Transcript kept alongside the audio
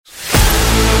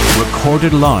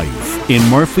Recorded live in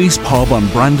Murphy's Pub on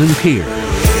Brandon Pier.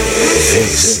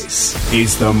 This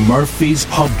is the Murphy's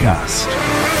Pubcast.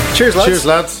 Cheers, lads. Cheers,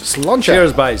 lads. Sluncha.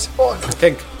 Cheers, boys.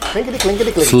 Clinkety,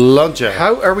 clinkety, clink. Sluncha.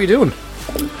 How are we doing?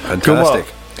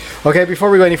 Fantastic. Okay,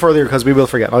 before we go any further, because I will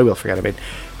forget,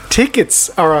 tickets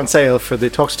are on sale for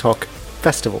the Talk to Talk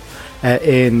Festival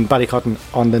in Ballycotton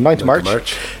on the 9th of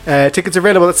March. Tickets are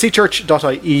available at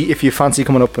seachurch.ie if you fancy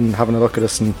coming up and having a look at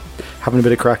us and having a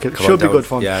bit of crack. It should be good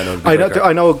fun. Yeah,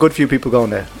 I know a good few people going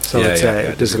there, so there's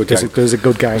a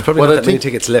good gang. Probably not that many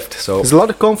tickets left, so there's a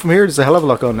lot going from here. There's a hell of a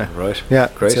lot going there. Right. Yeah,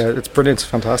 great. It's brilliant. It's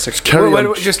fantastic. Why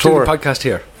don't we just do the podcast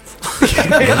here?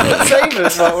 Same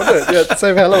as that, wouldn't it? Yeah,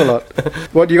 same hell of a lot.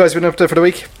 What have you guys been up to for the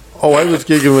week? Oh, I was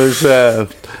gigging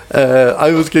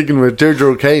with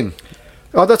Deirdre O'Kane.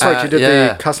 Oh, that's right. You did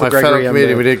the Castle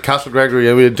Gregory. We did Castle Gregory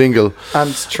and we did Dingle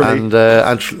and Tralee.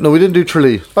 No, we didn't do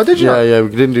Tralee. Oh, did you? Yeah,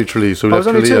 we didn't do Tralee. So we left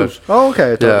only Tralee two. out. Oh,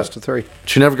 okay. I thought it was the three.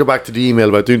 She never got back to the email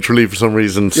about doing Tralee for some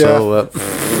reason. So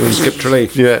we skipped Tralee.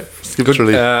 Yeah, skipped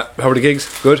Tralee. How were the gigs?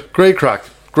 Good. Great crack.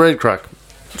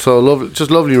 So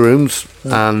lovely rooms,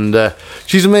 and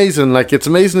she's amazing. Like, it's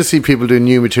amazing to see people doing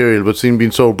new material, but seem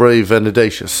being so brave and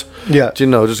audacious. Yeah, do you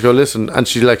know? Just go listen. And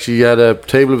she had a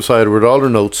table beside her with all her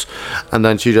notes, and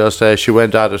then she just she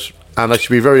went at it. And I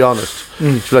should be very honest.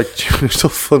 She's like, it's so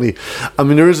funny. I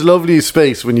mean, there is a lovely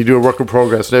space when you do a work in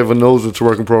progress, and everyone knows it's a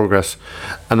work in progress,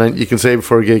 and then you can say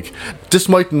before a gig, this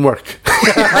mightn't work.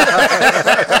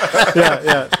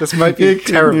 yeah, this might be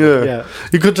terrible. Yeah,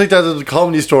 you could take that to the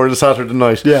Comedy Store on a Saturday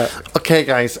night. Yeah. Okay,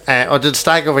 guys, the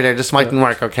stag over there, this mightn't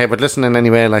work. Okay, but listen in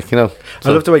anyway, like, you know.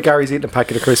 So. I love the way Gary's eating a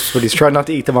packet of crisps, but he's trying not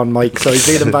to eat them on mic, so he's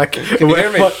eating them back. Can you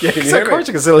hear me? Of course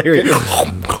you can still hear you.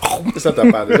 It's not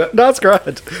that bad, is it? No, it's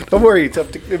grand. Don't worry, it'll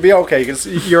be okay because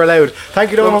you're allowed. Thank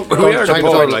you, Donald. We are the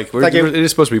pub, like, it is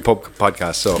supposed to be a pub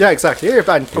podcast, so yeah, exactly. Here,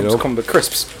 band come with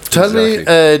crisps. Tell me,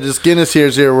 this Guinness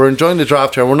here, Zero. We're enjoying the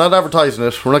draft here. We're not advertising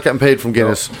it. We're not getting paid from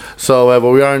Guinness, so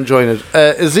but we are enjoying it.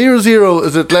 Is 0-0?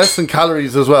 Is it less than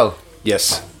calories as well?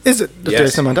 Yes. Is it?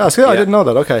 Yes. I didn't know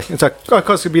that. Okay, it's like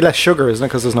because it'd be less sugar, isn't it?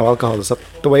 Because there's no alcohol. Is that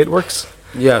the way it works?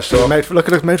 Yeah, so look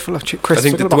at a mouthful of crisps.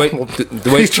 I think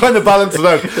the way he's trying to balance it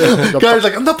out. Gary's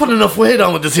like, I'm not putting enough weight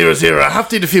on with the 0-0. I have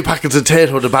to eat a few packets of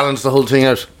potato to balance the whole thing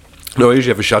out. No, I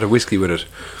usually have a shot of whiskey with it.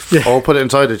 Yeah. Oh, put it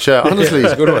inside it. Yeah, honestly,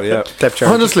 it's a good one. Yeah,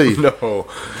 honestly, no.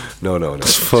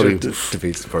 It's funny.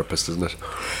 Defeats the purpose, doesn't it?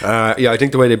 Yeah, I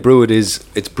think the way they brew it is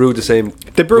it's brewed the same.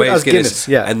 They brew it as Guinness,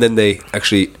 yeah, and then they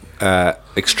actually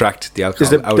extract the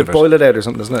alcohol out of it. They boil it out or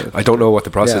something, isn't it? I don't know what the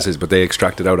process is, but they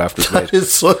extract it out after it's made. That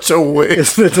is such a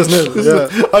waste, doesn't it? Yeah.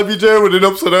 I'd be there with an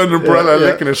upside down umbrella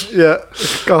licking it. Yeah.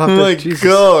 God, my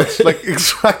God, like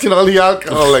extracting all the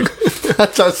alcohol, like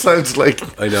that just sounds like.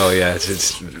 I know, yeah,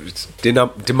 it's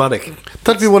demonic.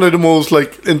 That'd be one of the most,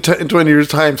 like, in 20 years'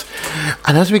 times.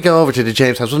 And as we go over to the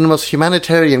James House, one of the most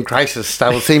humanitarian crises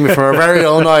that will see me from our very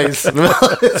own eyes.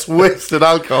 It's wasted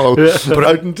alcohol. Yeah.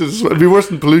 But it'd be worse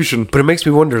than pollution. But it makes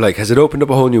me wonder, like, has it opened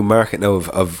up a whole new market now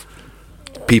of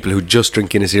people who just drink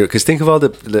Guinness here? Because think of all the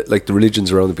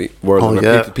religions around the world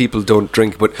where people don't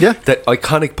drink, but that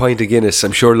iconic pint of Guinness,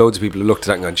 I'm sure loads of people have looked at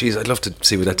that and gone, geez, I'd love to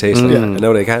see what that tastes like. And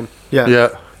now they can. Yeah. Do you know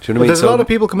what I mean? There's a lot of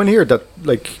people coming here that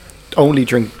like only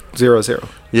drink 0-0.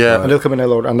 Yeah. And they'll come in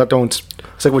there and that don't.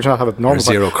 It's like, would you not have a normal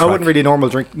zero pint? I wouldn't really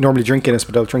normally drink Guinness,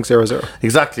 but they'll drink 0-0.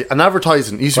 Exactly. And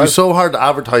advertising. It used to be so hard to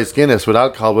advertise Guinness with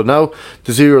alcohol, but now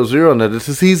the 0-0 on it, it's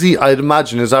as easy, I'd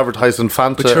imagine, as advertising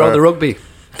Fanta. But you're on the rugby.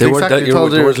 They exactly,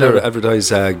 weren't allowed to advertise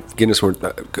Guinness.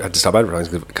 Had to stop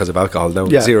advertising because of alcohol. Now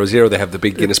 0-0, they have the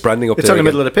big Guinness branding up there. It's on the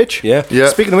middle of the pitch. Yeah.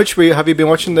 Speaking of which, have you been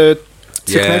watching the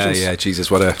Six Nations? Yeah,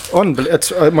 Jesus, what a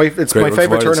it's my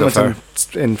favourite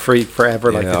tournament in free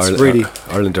forever. Like, it's really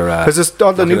Ireland are because there's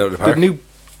all the new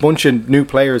bunch of new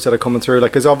players that are coming through.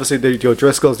 Like, because obviously the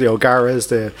O'Driscolls, the O'Garas,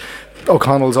 the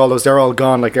O'Connells, all those, they're all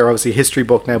gone. Like, they're obviously history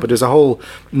book now. But there's a whole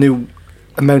new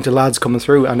amount of lads coming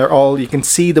through, and you can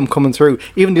see them coming through.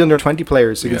 Even the under 20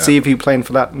 players, you can see people playing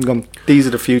for that and going, these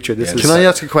are the future. Can I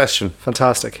ask a question?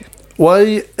 Fantastic.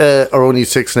 Why are only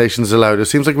 6 nations allowed? It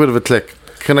seems like a bit of a click.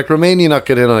 Can like Romania not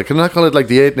get in on it? Can I not call it like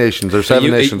the 8 nations or 7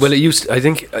 nations? Well, it used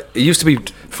to be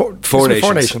four nations.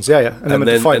 4 nations, yeah. And then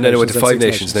it went to 5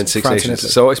 nations, then 6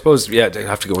 nations. So I suppose, they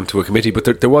have to go into a committee.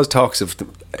 But there was talks of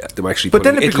them actually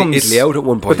putting Italy out at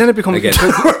one point. But then it becomes again.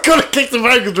 We're going to kick them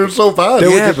out because they're so bad.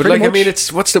 But like, I mean,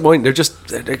 it's what's the point? They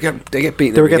get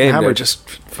beaten. They were getting hammered. They're just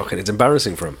fucking. It's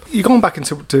embarrassing for them. You're going back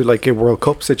into like a World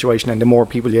Cup situation, and the more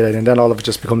people you let in, then all of it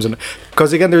just becomes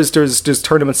because again, there's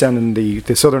tournaments down in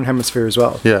the southern hemisphere as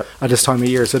well. Yeah. At this time of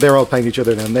year, so they're all playing each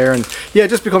other down there, and it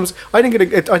just becomes. I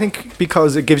think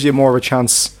because it gives you more of a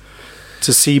chance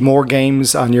to see more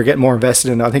games and you're getting more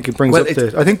invested in it. I think it brings up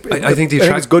the. I think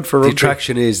it's good for rugby. The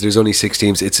attraction is there's only 6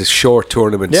 teams. It's a short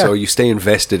tournament, so you stay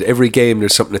invested. Every game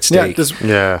there's something at stake.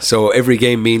 So every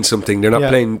game means something. They're not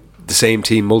playing the same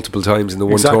team multiple times in the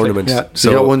one tournament. Yeah. So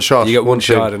you get one shot. You get one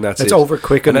shot, and that's it's it. over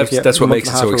quick, and that's what makes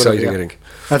it so exciting. I think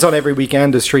that's on every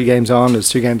weekend. There's 3 games on. There's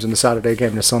 2 games on the Saturday,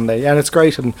 game on the Sunday, and it's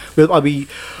great. And I'll be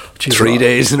 3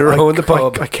 days in a row in the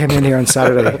pub. I came in here on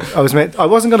Saturday. I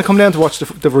wasn't going to come down to watch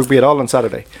the rugby at all on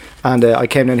Saturday, and I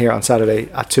came in here on Saturday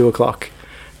at 2:00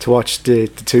 to watch the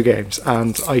 2 games.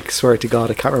 And I swear to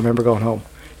God, I can't remember going home.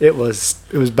 It was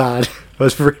bad. It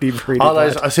was really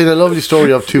bad. I seen a lovely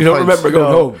story of 2 You don't remember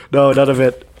going home? No, none of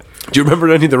it. Do you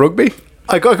remember any of the rugby?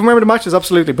 I can remember the matches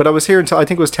absolutely, but I was here until I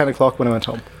think it was 10:00 when I went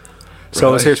home. So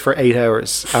I was here for 8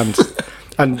 hours and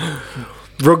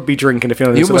rugby drinking. If you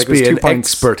know, you so must be an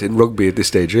pints. expert in rugby at this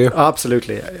stage, yeah?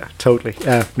 Absolutely, yeah, totally.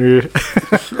 Yeah.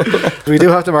 We do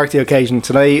have to mark the occasion.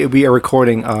 Today we are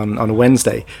recording on a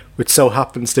Wednesday, which so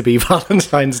happens to be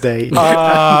Valentine's Day. The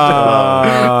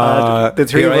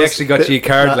 3 of us, I actually got you a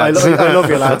card, lads. I love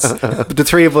you, lads. But the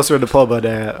 3 of us are in the pub, and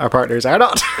our partners are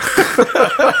not.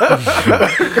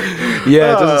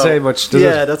 Yeah, it doesn't say much, does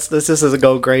it? This doesn't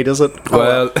go great, does it?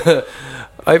 Well,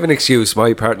 I have an excuse.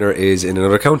 My partner is in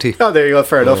another county. Oh, there you go.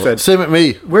 Fair enough then. Same with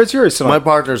me. Where's yours tonight? My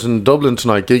partner's in Dublin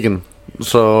tonight, gigging.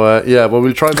 So well,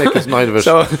 we'll try and make this night of it.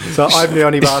 So I'm the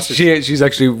only bastard. She's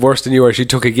actually worse than you are. She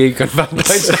took a gig on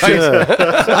Valentine's Day.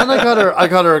 And I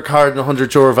got her a card and a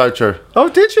 €100 voucher. Oh,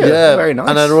 did you? Yeah, very nice.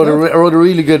 And I wrote a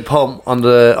really good poem on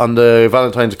the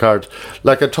Valentine's card.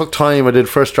 Like, I took time. I did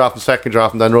first draft and second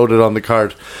draft, and then wrote it on the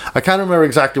card. I can't remember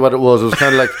exactly what it was. It was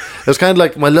kind of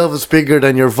like my love is bigger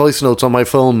than your voice notes on my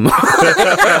phone.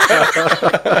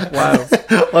 Wow.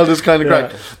 Well, this kind of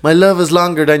crack. My love is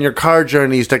longer than your car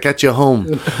journeys that get you home.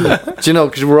 Do you know,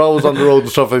 because we're always on the road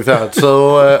and stuff like that.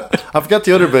 So I forget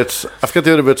the other bits.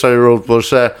 I wrote,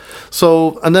 but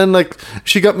and then like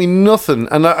she got me nothing,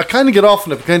 and I kind of get off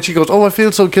on it. But then she goes, "Oh, I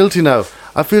feel so guilty now.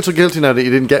 I feel so guilty now that you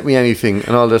didn't get me anything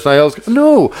and all this." And I always go,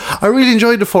 "No, I really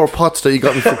enjoyed the 4 pots that you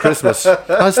got me for Christmas.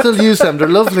 I still use them. They're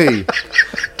lovely.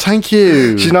 Thank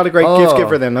you." She's not a great gift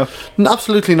giver then, no?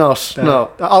 Absolutely not. No.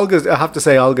 Olga, I have to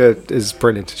say, Olga is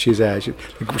brilliant. She's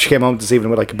she came home this evening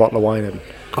with like a bottle of wine and.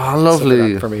 Oh,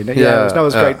 lovely. Like for me. Yeah, it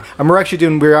was great. And we're actually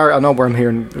doing, I know we're here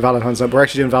in Valentine's Day, we're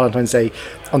actually doing Valentine's Day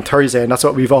on Thursday, and that's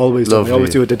what we've always done. We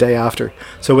always do it the day after.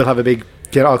 So we'll have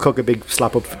I'll cook a big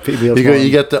slap up meal. You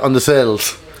get on the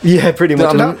sales. Yeah, pretty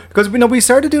much. Because we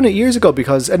started doing it years ago,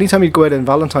 because anytime you'd go out on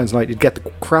Valentine's night, you'd get the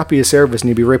crappiest service and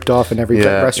you'd be ripped off in every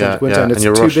restaurant you went to, and it's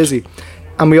too busy.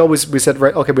 And we said,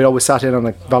 right, okay, we always sat in on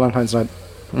like Valentine's night.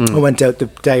 I went out the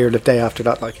day or the day after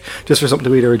that, like just for something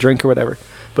to eat or a drink or whatever.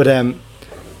 But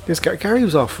this Gary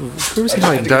was off. Where was he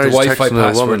hiding? The Wi-Fi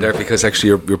password there, because actually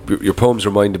your poems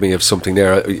reminded me of something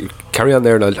there. Carry on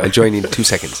there, and I'll join you in 2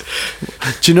 seconds.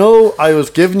 Do you know, I was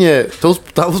giving you those?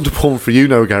 That was the poem for you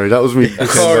now, Gary. That was me.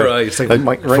 All right, it's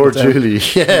like for Julie.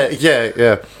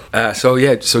 Yeah. So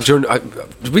during,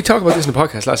 did we talk about this in the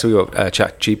podcast last week about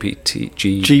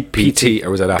GPT, or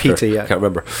was that after? PT, yeah. I can't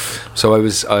remember. So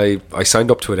I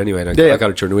signed up to it anyway, and I got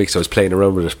it during the week, so I was playing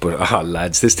around with it. But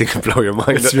lads, this thing can blow your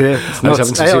mind. It's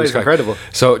incredible.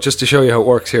 So just to show you how it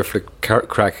works here for the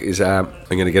crack is I'm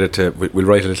going to get it to. We'll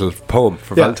write a little poem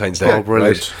for Valentine's Day. Oh,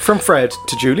 brilliant! Right? From Fred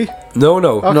to Julie. No.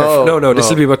 Okay. No. This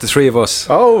will be about the 3 of us.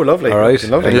 Oh, lovely. All right.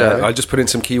 Lovely. Yeah. I'll just put in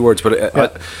some keywords,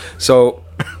 but so.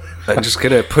 I'm just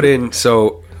going to put in,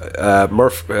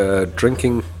 Murph,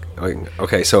 drinking.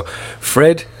 Okay, so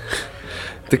Fred,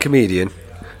 the comedian,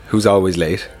 who's always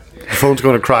late. The phone's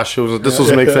going to crash. This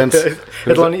doesn't make sense.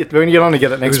 You'll only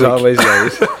get it next week. Who's always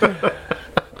late.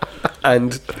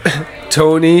 And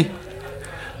Tony,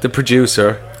 the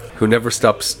producer, who never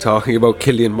stops talking about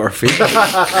Cillian Murphy.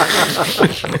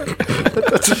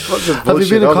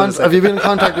 Have you been in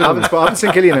contact with him? I haven't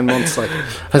seen Cillian in months. Like,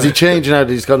 has he changed now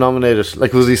that he's got nominated?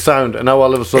 Like, was he sound, and now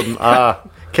all of a sudden,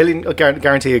 Cillian,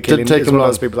 guarantee you, Cillian is one of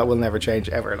those people that will never change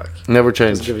ever. Like, never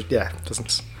change.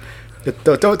 Doesn't.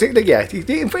 Don't think that. Yeah,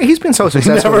 he's been so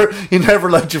successful. He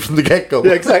never liked you from the get go.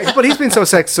 Yeah, exactly. But he's been so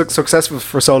successful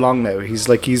for so long now.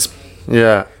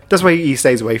 Yeah. That's why he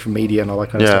stays away from media and all that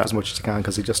kind of stuff as much as he can,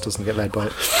 because he just doesn't get led by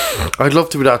it. I'd love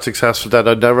to be that successful that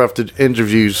I'd never have to do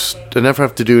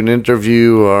an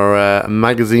interview or a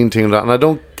magazine thing like that. And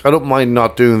I don't mind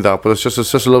not doing that, but it's just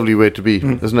a lovely way to be,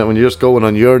 isn't it? When you're just going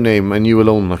on your name and you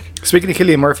alone. Like. Speaking of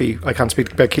Cillian Murphy, I can't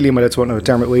speak about Cillian without talking about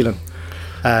Dermot Whelan.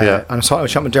 And I was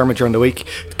chatting with Dermot during the week.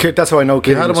 That's how I know Cillian.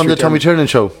 You had him on the Tommy Tiernan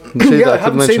show. I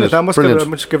haven't seen it. I must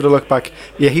give it a look back.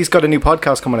 Yeah, he's got a new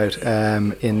podcast coming out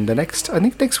in the next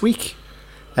week,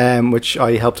 which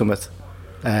I helped him with.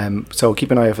 So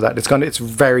keep an eye out for that. It's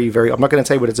very, very. I'm not going to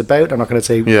say what it's about. I'm not going to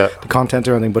say the content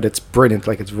or anything, but it's brilliant.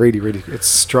 Like it's really, really, it's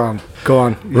strong. Go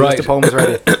on. Right. The poem's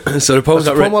ready. So the poem's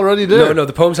not ready. Already there? No,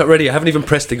 the poem's not ready. I haven't even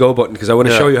pressed the go button because I want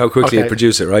to show you how quickly I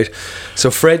produce it. Right. So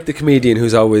Fred, the comedian,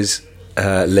 who's always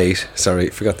late. Sorry,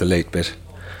 forgot the late bit.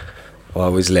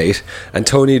 Always late. And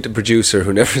Tony, the producer,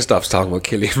 who never stops talking about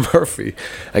Cillian Murphy,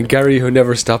 and Gary, who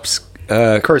never stops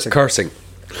cursing.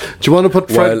 Do you want to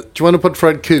put Fred? Do you want to put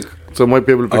Fred Cook? So I might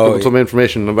be able to pick up some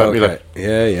information about me. Like,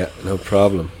 yeah, no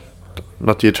problem.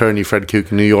 Not the attorney Fred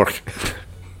Cook in New York.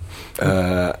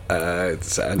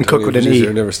 It's Cook with an E.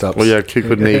 Who never stops. Oh yeah, Cook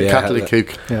with an E. Catholic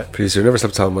Cook. Yeah. Producer who never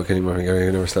stops talking about Cillian Murphy. Gary,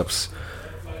 who never stops.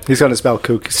 He's going to spell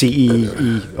Cook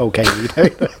CEEOK.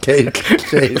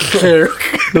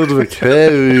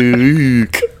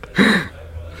 Cook.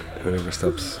 Whoever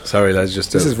stops. Sorry, lads.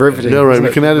 Just this is riveting. No, right.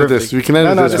 We can edit this. We can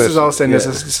edit this. This is all saying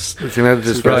this. We can edit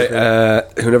this. Right.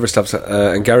 Who never stops?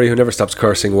 And Gary, who never stops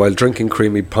cursing while drinking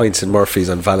creamy pints in Murphy's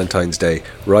on Valentine's Day.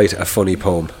 Write a funny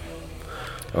poem.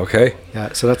 Okay.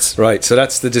 Yeah. So that's right. So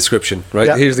that's the description. Right.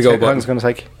 Yeah, here's the go button. How long is going to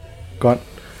take? Go on.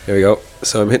 Here we go.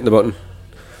 So I'm hitting the button,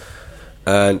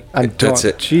 and that's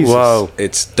it. Jesus. Wow.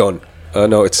 It's done.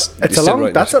 No, it's a long.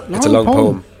 Right, that's it's a long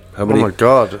poem. How many? Oh my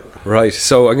god. Right,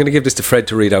 so I'm going to give this to Fred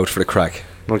to read out for the crack.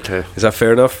 Okay. Is that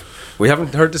fair enough? We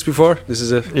haven't heard this before. This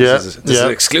is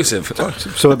an exclusive.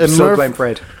 So blame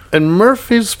Fred. In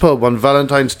Murphy's pub on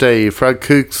Valentine's Day, Fred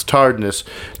Cook's tiredness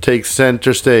takes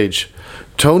centre stage.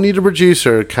 Tony, the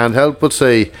producer, can't help but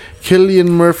say, Cillian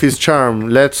Murphy's charm,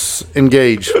 let's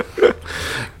engage.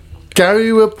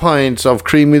 Gary with pints of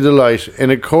creamy delight.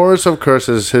 In a chorus of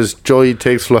curses, his joy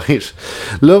takes flight.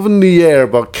 Love in the air,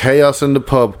 but chaos in the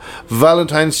pub.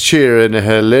 Valentine's cheer in a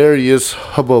hilarious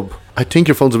hubbub. I think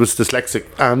your phone's a bit dyslexic.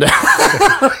 And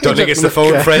don't think it's the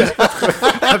phone, Fred.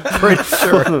 I'm pretty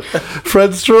sure.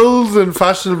 Fred strolls in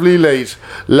fashionably late.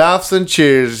 Laughs and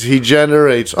cheers he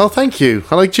generates. Oh, thank you.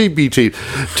 I like GPT.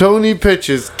 Tony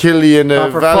pitches Cillian a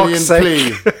valiant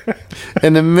plea.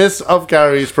 In the midst of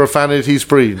Gary's profanity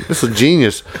spree. This is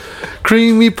genius.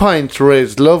 Creamy pints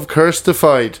raised, love curse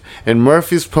defied. In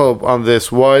Murphy's pub on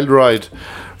this wild ride.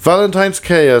 Valentine's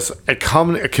chaos, a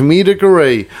comedic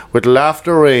array with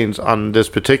laughter reigns on this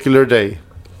particular day.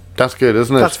 That's good,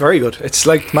 isn't it? That's very good. It's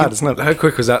like mad, isn't it? How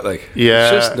quick was that? Like,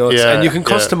 yeah, it's just nuts. And you can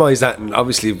customize that, and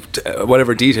obviously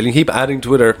whatever detail you can keep adding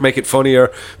to it, or make it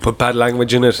funnier, put bad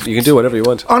language in it. You can do whatever you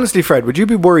want. Honestly, Fred, would you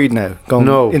be worried now going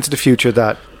into the future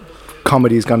that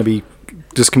comedy is going to be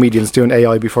just comedians doing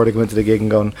AI before they go into the gig and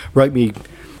going, write me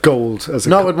gold as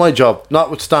not with my job, not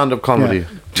with stand-up comedy,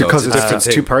 because it's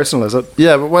too personal, is it?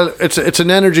 Yeah, but well, it's an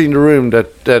energy in the room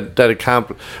that it can't.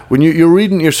 When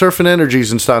you're surfing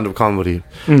energies in stand-up comedy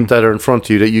that are in front of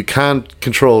you that you can't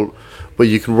control, but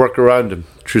you can work around them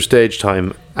through stage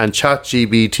time. And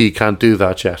ChatGPT can't do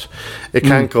that yet. It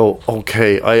can't go,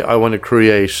 okay, I want to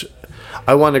create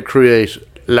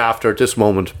laughter at this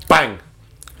moment. Bang.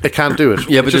 It can't do it.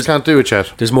 Yeah, but it just can't do it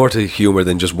yet. There's more to humour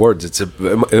than just words. It's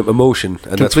emotion,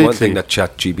 and that's one thing that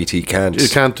ChatGPT can't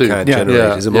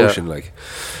generate is emotion. Like,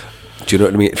 do you know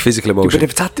what I mean? Physical emotion. But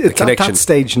if it's at that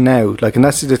stage now, like, and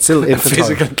it's still infantile.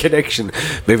 Physical connection.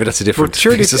 Maybe that's a different. But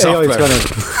surely AI is going to.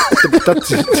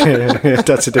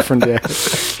 That's a different. Yeah,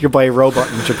 you could buy a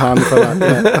robot in Japan for that.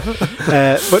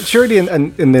 Yeah. But surely in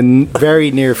the very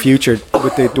near future,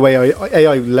 with the way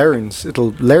AI learns,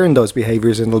 it'll learn those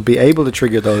behaviours and it'll be able to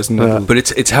trigger those. But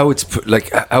it's how it's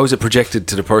like, how is it projected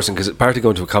to the person? Because part of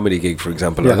going to a comedy gig, for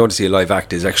example, or going to see a live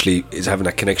act is having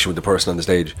that connection with the person on the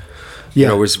stage.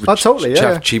 Yeah, you know, totally.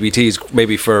 Yeah, ChatGPT is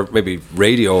maybe for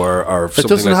radio or something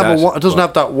doesn't like have that. It doesn't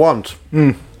have that want.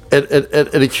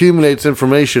 It accumulates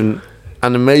information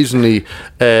and amazingly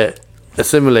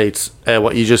assimilates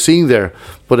what you're just seeing there.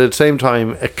 But at the same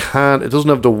time, it doesn't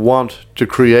have the want to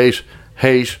create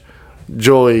hate,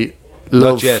 joy,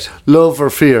 love, love or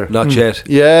fear. Not yet.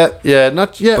 Yeah,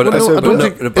 not yet. But I don't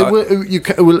think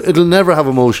it'll never have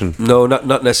emotion. No,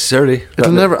 not necessarily.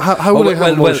 It'll never. How will it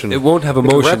have emotion? Well, it won't have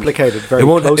emotion. It'll replicate it very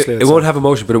closely. It won't have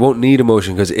emotion, but it won't need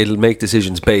emotion because it'll make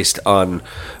decisions based on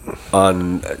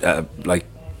like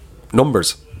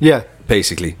numbers. Yeah.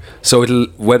 Basically. So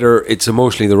whether it's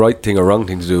emotionally the right thing or wrong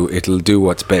thing to do, it'll do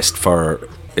what's best for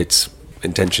its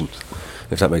intention,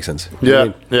 if that makes sense.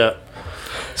 Yeah.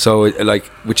 So,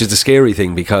 which is the scary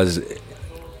thing, because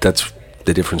that's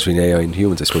the difference between AI and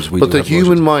humans, I suppose. But the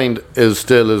human mind is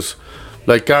still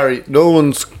like, Gary, no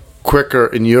one's quicker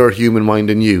in your human mind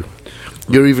than you.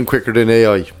 You're even quicker than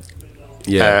AI.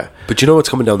 Yeah. But you know what's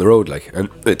coming down the road, like, and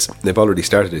they've already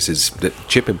started this, is the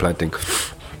chip implanting.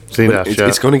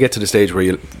 It's going to get to the stage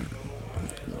where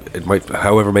it might,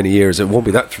 however many years, it won't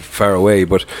be that far away,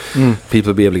 but people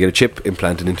will be able to get a chip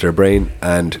implanted into their brain,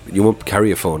 and you won't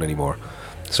carry a phone anymore.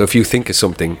 So if you think of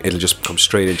something, it'll just come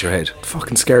straight into your head.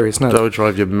 Fucking scary, isn't it? That would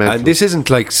drive you mental. And this isn't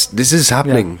like, this is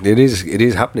happening. It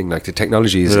is happening. Like, the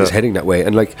technology is heading that way.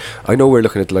 And like, I know we're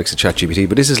looking at the likes of ChatGPT,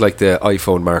 but this is like the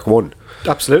iPhone Mark 1.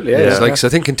 Absolutely, It's like, so I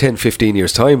think in 10, 15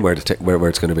 years time where it's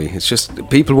going to be. It's just,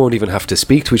 people won't even have to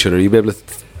speak to each other. You'll be able to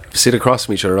sit across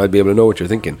from each other, and I'd be able to know what you're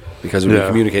thinking, because we'll be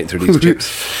communicating through these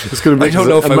chips. It's going to I don't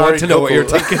know if I want to know what you're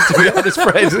thinking, to be honest,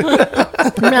 Fred.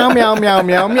 Meow, meow, meow,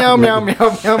 meow, meow, meow,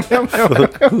 meow, meow, meow, meow.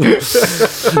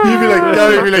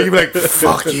 you'd be like,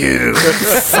 fuck you.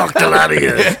 Fuck the lot of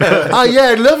you. Oh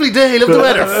yeah, lovely day, love the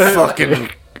weather. Fucking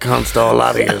constant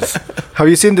lot of you. Have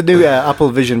you seen the new Apple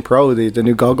Vision Pro, the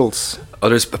new goggles? Oh,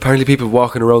 there's apparently people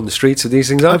walking around the streets with these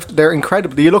things on. They're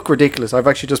incredible. They look ridiculous. I've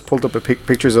actually just pulled up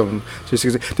pictures of them.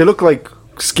 They look like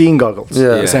skiing goggles,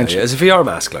 essentially. Yeah, it's a VR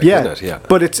mask, like, isn't it? Yeah.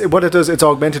 But what it does, it's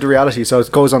augmented reality, so it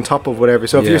goes on top of whatever.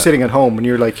 So if you're sitting at home and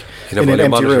you're like in an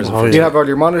empty room, you have all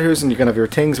your monitors and you can have your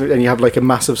things, and you have like a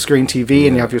massive screen TV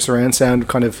and you have your surround sound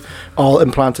kind of all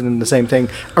implanted in the same thing.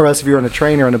 Or else if you're on a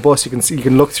train or on a bus, you can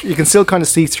still kind of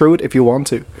see through it if you want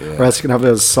to. Or else you can have it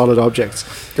as solid objects.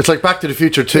 It's like Back to the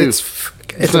Future 2.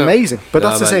 It's amazing, but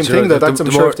that's the same thing though. That's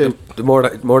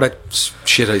the more that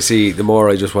shit I see, the more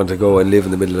I just want to go and live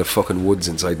in the middle of the fucking woods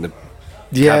inside in a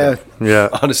cabin.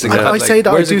 Honestly, I say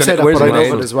that. I do say that, but I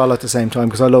love it as well at the same time,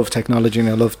 because I love technology and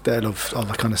I love all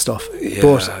that kind of stuff.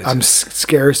 But I'm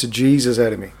scared to Jesus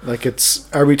out of me. Like,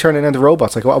 are we turning into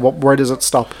robots? Like, where does it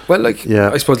stop? Well, like,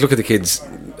 I suppose look at the kids.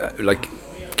 Like,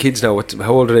 kids now,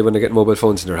 how old are they when they get mobile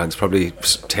phones in their hands? Probably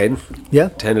 10.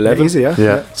 10, 11. Easy,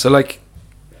 yeah. So like,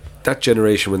 that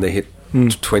generation, when they hit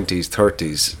 20s,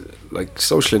 30s, like,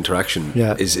 social interaction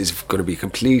is going to be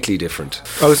completely different.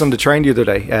 I was on the train the other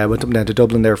day. I went up and down to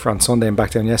Dublin there on Sunday and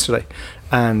back down yesterday,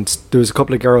 and there was a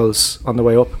couple of girls on the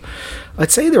way up.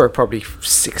 I'd say they were probably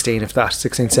 16, if that,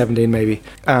 16, 17 maybe,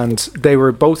 and they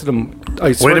were, both of them,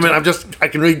 wait a minute, I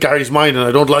can read Gary's mind and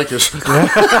I don't like it.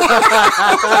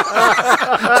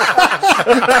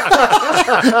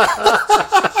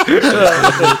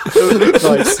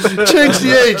 Nice. Change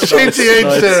the age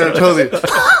there, Tony.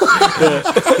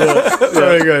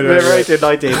 Very good. They're right in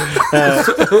 19.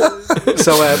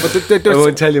 But I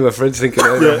won't tell you my friends thinking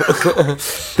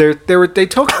either. They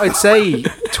took, I'd say,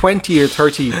 20 or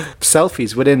 30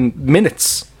 selfies within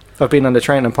minutes of being on the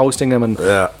train and posting them, and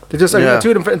they just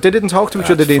two of them, they didn't talk to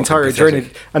each other the entire journey,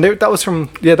 and that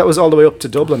was all the way up to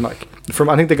Dublin. Like, from,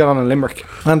 I think they got on in Limerick,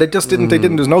 and they just didn't. They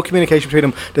didn't. There's no communication between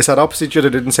them. They sat opposite each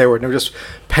other. They didn't say a word. They were just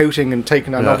pouting and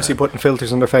taking, and obviously putting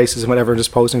filters on their faces and whatever, and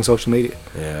just posting social media.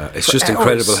 Yeah, it's just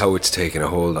incredible how it's taken a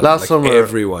hold on last summer.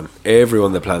 Everyone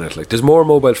on the planet. Like, there's more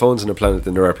mobile phones on the planet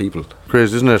than there are people.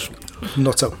 Crazy, isn't it?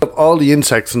 Not so. All the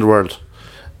insects in the world,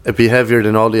 it'd be heavier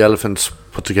than all the elephants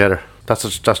put together. That's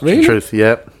really? The truth.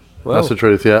 Yeah, wow. That's the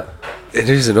truth. Yeah. It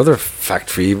is another fact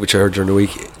for you, which I heard during the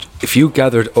week. If you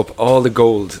gathered up all the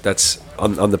gold that's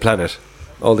on the planet,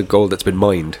 all the gold that's been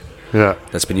mined,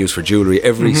 that's been used for jewellery,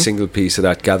 every single piece of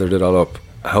that, gathered it all up,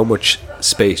 how much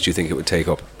space do you think it would take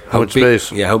up? How much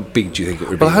space? Yeah, how big do you think it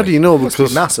would be? Well, how do you know?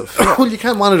 Because massive. Well, you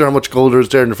can't monitor how much gold there is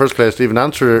there in the first place to even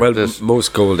answer this.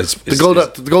 Most gold is the gold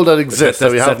that exists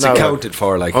that we have that's now. That's accounted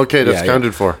for. Like, okay, that's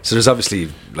accounted for. So there's obviously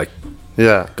like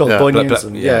gold bunions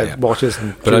and watches.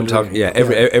 And but I'm talking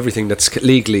everything that's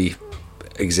legally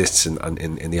exists in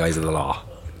the eyes of the law.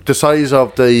 The size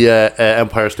of the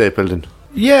Empire State Building.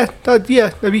 That'd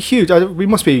be huge. We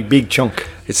must be a big chunk.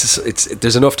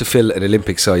 There's enough to fill an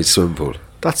Olympic-sized swimming pool.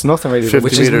 That's nothing really.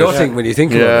 Which is nothing when you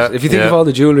think about it. If you think of all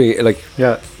the jewellery, like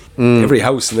every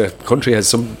house in the country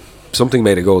has something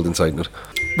made of gold inside it.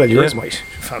 Well, yours might.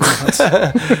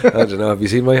 I don't know. Have you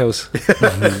seen my house?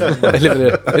 I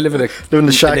live in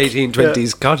a shack.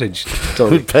 1820s cottage.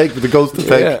 With Peg, with the ghost of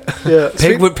Peg.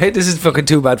 Peg. This is fucking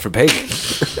too bad for Peg.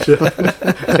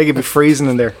 Peg would be freezing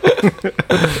in there.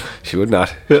 She would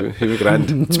not. She'd be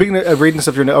grand. Speaking of reading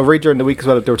stuff, I'll read during the week as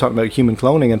well. They were talking about human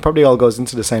cloning, and probably all goes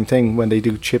into the same thing when they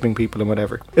do chipping people and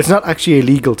whatever. It's not actually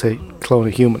illegal to clone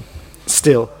a human,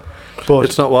 still. But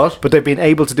it's not what? But they've been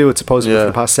able to do it supposedly for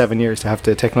the past 7 years, to have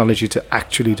the technology to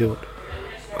actually do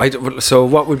it. So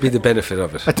what would be the benefit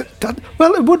of it?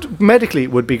 It would medically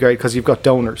it would be great because you've got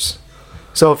donors.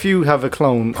 So if you have a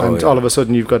clone and all of a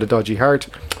sudden you've got a dodgy heart,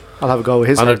 I'll have a go with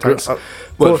his heart attacks.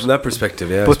 Well, from that perspective,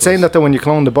 yeah. But saying that, though, when you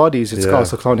clone the bodies, it's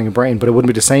also cloning a brain, but it wouldn't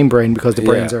be the same brain because the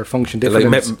brains are function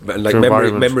different.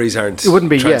 Memories arenn't. It wouldn't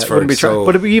be. Transferred, it wouldn't be. But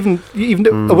it'd be even.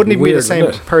 It wouldn't even be the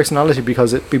same personality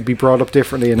because it'd be brought up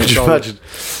differently. And Could you imagine?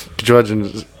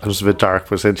 It was a bit dark,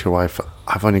 but saying to your wife,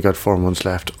 "I've only got 4 months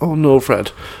left." Oh no,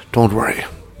 Fred, don't worry.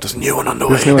 There's a new one on the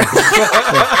way.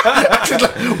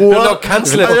 No,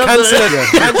 cancel it.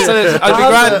 Cancel it.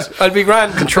 I'll be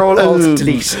grand. Control Alt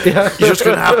Delete. You're just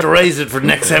going to have to raise it for the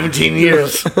next 17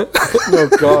 years. Oh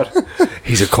God.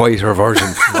 He's a quieter version.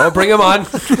 Oh, bring him on.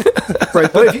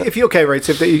 Right, but if you right,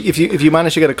 so if you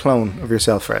manage to get a clone of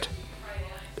yourself, Fred,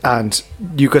 and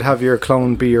you could have your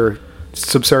clone be your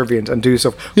subservient and do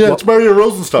stuff. Yeah, it's Mario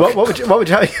Rosenstock. What would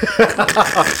you have?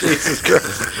 Jesus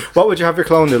Christ! What would you have your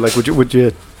clone do? Like, would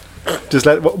you just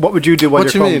let? What would you do while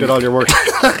your clone did all your work?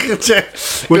 Would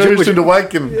you do the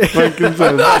wanking?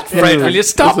 Fred, will you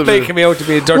stop making me out to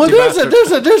be a dirty bastard?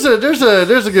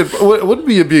 There's a good. It wouldn't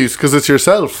be abuse because it's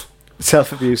yourself.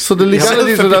 Self-abuse. So the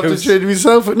legalities would have to change. Be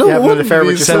self. No, it wouldn't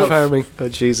be self-harming. Oh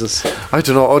Jesus! I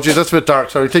don't know. Oh geez, that's a bit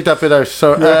dark. Sorry, take that bit out.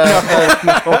 So,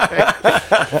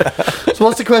 so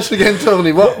what's the question again,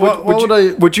 Tony?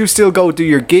 Would you still go do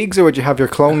your gigs, or would you have your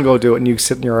clone go do it and you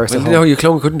sit in your arse at home? No, your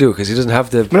clone couldn't do it because he doesn't have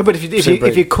the. No, but if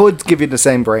you could give you the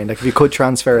same brain, like if you could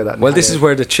transfer that. Well, this is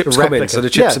where the chips come in, so the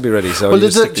chips would be ready. So but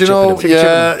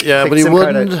he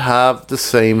wouldn't have the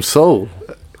same soul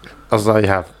as I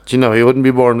have. Do you know, he wouldn't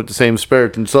be born with the same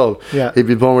spirit and soul. Yeah. He'd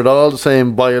be born with all the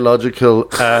same biological.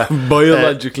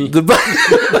 Biological.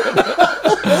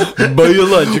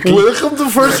 Welcome to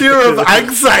first year of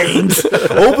Ag Science.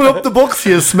 Open up the books,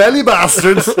 you smelly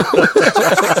bastards.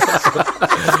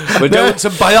 We're doing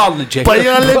some biology.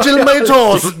 Biological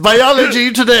mitosis.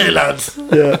 Biology today, lads.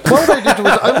 Yeah. What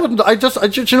would I do?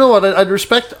 Do you know what? I'd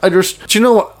respect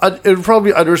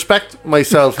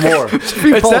myself more. There's a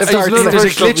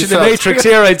glitch in the matrix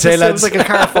here, I'd say, lads. It's like a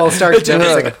car fall start. If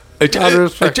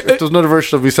there's another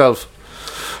version of myself.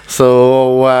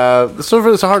 So it's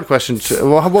a hard question.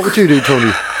 What would you do,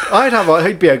 Tony?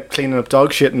 I'd be out cleaning up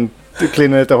dog shit and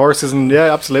cleaning out the horses, and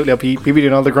yeah, absolutely, he'd be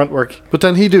doing all the grunt work. But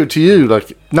then he do it to you,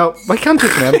 like. No, I can't do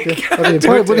it, man.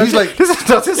 But he's like, this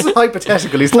is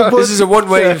hypothetical. This is a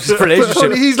one-way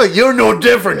relationship. He's like, you're no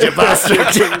different, you bastard.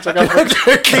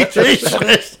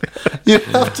 You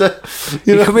have to.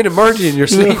 You come in and murder you in your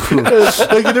sleep.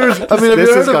 Have you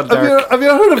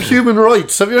heard of human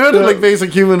rights? Have you heard of like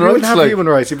basic human rights? Wouldn't have human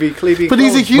rights. He'd be clearly. But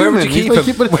he's a human. Where would you keep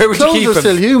him? Where would you keep him?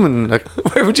 Still human.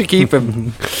 Where would you keep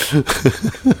him?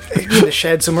 In a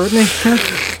shed somewhere, wouldn't he?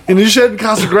 In a shed in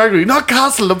Castle Gregory. Not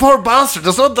Castle, the poor bastard.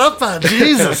 It's not that bad.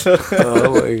 Jesus.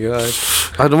 Oh my God.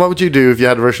 I don't know, what would you do if you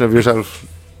had a version of yourself,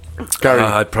 Gary?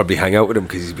 I'd probably hang out with him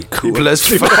because he'd be cool as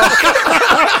fuck.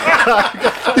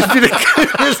 He'd be the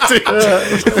coolest dude.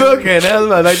 Fucking hell,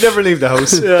 man. I'd never leave the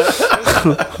house.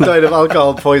 Died of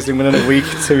alcohol poisoning within a week,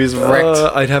 so he was wrecked.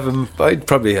 I'd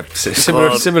probably have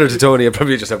similar to Tony. I'd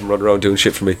probably just have him run around doing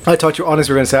shit for me. I thought you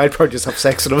honestly were going to say I'd probably just have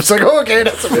sex with him. It's like, okay,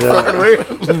 that's a bit fucking weird.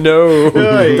 No,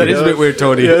 that is a bit weird,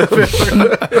 Tony. Yeah.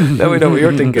 Now we know what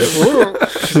you're thinking.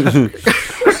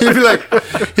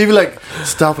 He'd be like,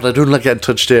 stop it, I don't like getting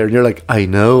touched there. And you're like, I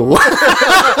know.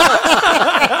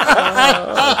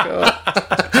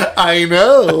 I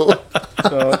know.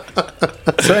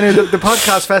 So anyway, the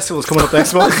podcast festival's coming up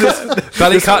next month.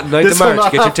 Ballycotton, 9th of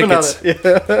March. Get your tickets.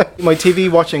 My TV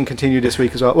watching continued this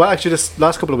week as well. Well, actually, this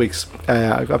last couple of weeks,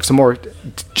 I have some more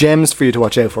gems for you to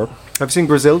watch out for. Have you seen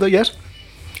Griselda yet?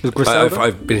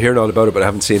 I've been hearing all about it, but I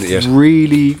haven't seen it yet.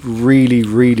 Really, really,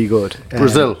 really good.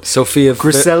 Brazil. Sophia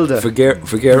Griselda.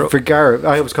 Vergara.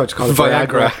 I always call it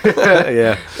Viagra.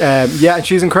 Yeah. Yeah, and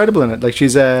she's incredible in it. Like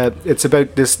it's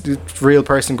about this real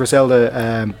person,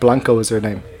 Griselda Blanco is her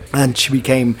name, and she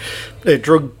became a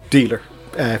drug dealer.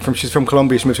 She's from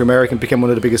Colombia. She moved to America and became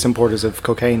one of the biggest importers of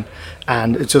cocaine,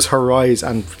 and it's just her rise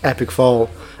and epic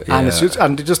fall. Yeah. And it's just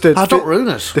don't ruin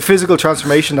it. The physical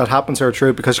transformation that happens to her through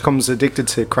it, because she becomes addicted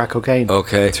to crack cocaine.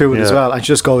 Okay, through it as well, and she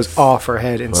just goes off her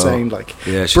head, insane. Wow. Like,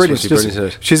 yeah, she's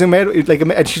brilliant. She's amazing. Like,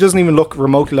 and she doesn't even look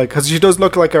remotely like, because she does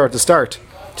look like her at the start.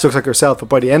 She looks like herself, but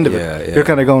by the end of it, you're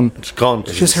kind of going, it's gone.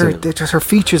 Just her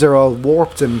features are all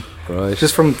warped and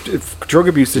just from drug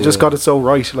abuse. They just got it so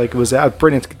right. Like, it was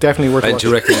brilliant. Definitely worth watching. And do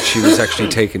you reckon she was actually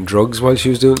taking drugs while she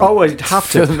was doing it? Oh, you'd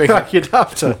have to. You'd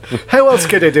have to. How else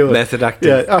could they do it? Method acting.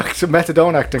 Yeah,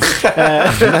 methadone acting.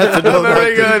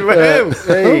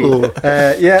 Very good.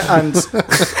 Yeah, and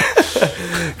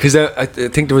because I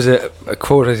think there was a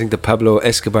quote I think that Pablo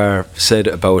Escobar said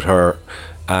about her.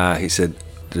 He said,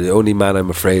 The only man I'm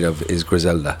afraid of is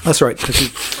Griselda. That's right.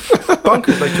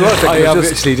 Bonkers, like to us. I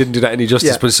obviously didn't do that any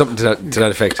justice, but something to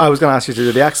that effect. I was going to ask you to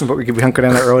do the accent, but we can't go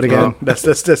down that road again.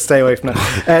 Let's stay away from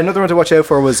that. Another one to watch out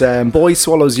for was Boy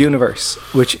Swallows Universe,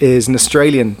 which is an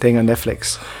Australian thing on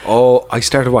Netflix. Oh, I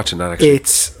started watching that actually.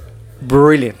 It's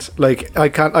brilliant. Like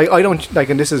I don't like,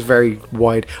 and this is very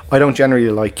wide. I don't generally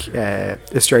like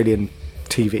Australian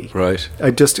TV. Right.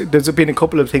 There's been a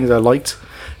couple of things I liked.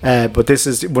 But this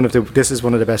is one of the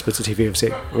best bits of TV I've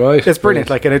seen. Right, it's brilliant.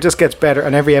 Like, and it just gets better.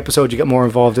 And every episode you get more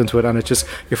involved into it, and it's just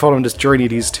you're following this journey.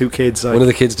 These two kids. Like, one of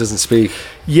the kids doesn't speak.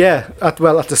 Yeah, at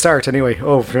the start anyway.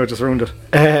 Oh, no, I just ruined it.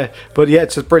 But yeah,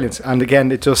 it's just brilliant. And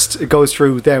again, it goes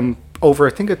through them over.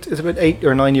 I think it's about 8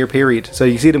 or 9 year period. So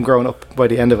you see them growing up by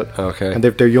the end of it. Okay. And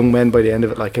they're young men by the end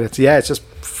of it. Like, and it's just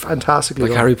fantastically like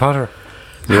done. Harry Potter.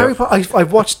 Harry Potter.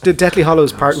 I've watched the Deathly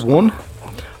Hallows Part 1.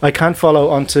 I can't follow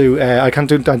on to. I can't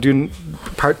do. I'm doing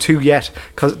part 2 yet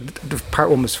because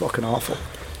part 1 was fucking awful.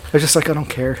 I was just like, I don't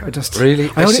care. I just really.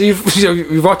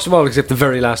 You've watched them all except the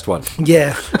very last one.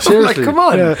 Yeah, seriously. Like, come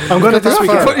on. Yeah. I'm going to this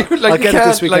weekend. Like, I'll get it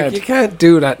this weekend. Like, you can't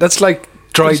do that. That's like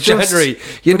dry January.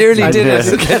 You nearly did it,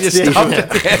 and then you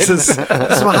stopped again. This is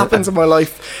what happens in my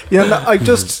life. You know, I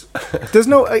was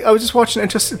just watching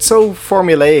it. It's so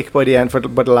formulaic by the end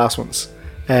by the last ones.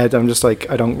 I'm just like,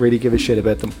 I don't really give a shit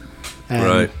about them.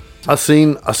 Right. I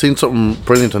seen something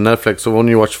brilliant on Netflix. So when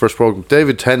you watch the first program,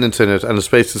 David Tennant's in it, and it's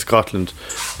based in Scotland,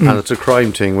 and it's a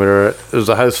crime thing where there's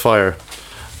a house fire,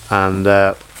 and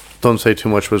don't say too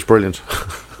much, but it's brilliant.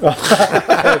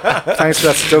 Thanks for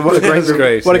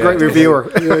that. What a great reviewer.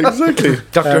 Yeah, exactly.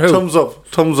 Doctor Who. Thumbs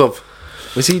up.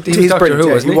 Was he was Doctor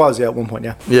Who? He was at one point.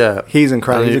 Yeah. He's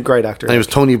incredible. He's a great actor. And he was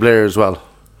Tony Blair as well.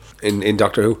 In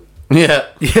Doctor Who. Yeah.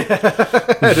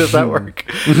 How does that work?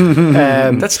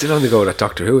 That's still on the go, that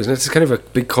Doctor Who, isn't it? It's kind of a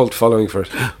big cult following for it.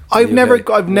 I've never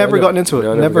gotten into it.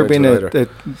 No, never been what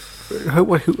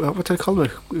do they call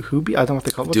it? Whoobie? I don't know what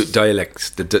they call it.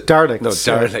 Dialects. Dialects.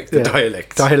 No, dialect. The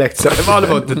dialects. Dialects. I'm all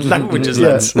about the languages,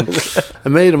 lads. A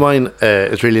mate of mine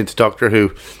is really into Doctor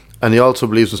Who, and he also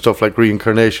believes in stuff like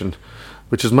reincarnation,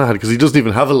 which is mad because he doesn't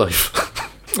even have a life.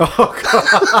 Oh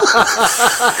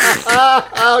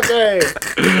God. Okay.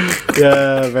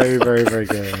 Yeah, very, very, very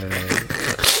good.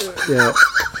 Yeah.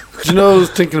 Do you know, I was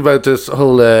thinking about this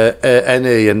whole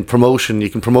NA and promotion. You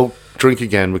can promote drink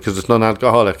again because it's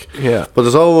non-alcoholic. Yeah. But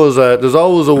there's always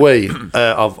a way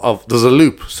of there's a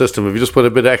loop system if you just put a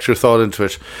bit of extra thought into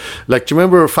it. Like, do you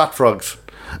remember Fat Frogs?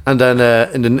 And then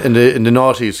in the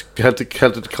noughties, Celtic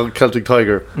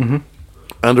Tiger. Mm-hmm.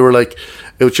 And they were like,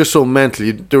 it was just so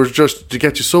mental. There was just to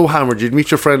get you so hammered. You'd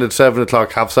meet your friend at 7 o'clock,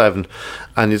 7:30,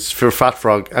 and it's for Fat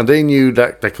Frog. And they knew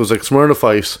that was like Smirnoff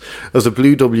Ice, there's a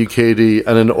blue WKD,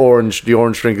 and the orange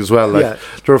drink as well. Like,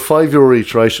 they were €5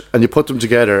 each, right? And you put them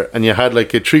together, and you had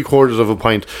like a 3/4 of a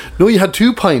pint. No, you had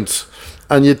 2 pints.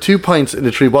 And you had 2 pints in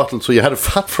the 3 bottles, so you had a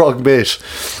Fat Frog mate,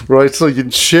 right? So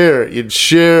you'd share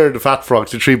the Fat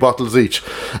Frogs, the 3 bottles each.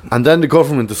 And then the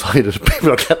government decided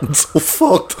people are getting so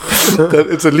fucked that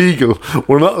it's illegal.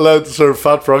 We're not allowed to serve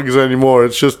Fat Frogs anymore.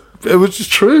 It was just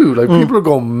true. Like, people are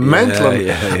going mental,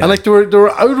 and like they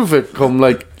were out of it come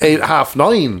like 8, half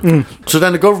 9. So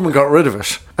then the government got rid of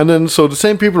it, and then so the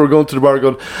same people were going to the bar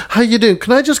going, "How you doing?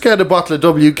 Can I just get a bottle of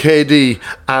WKD?"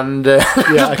 And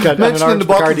mentioning the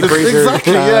bottle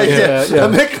exactly,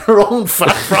 and making her own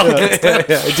Fat Frog.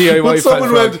 DIY. But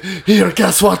someone went, "Here,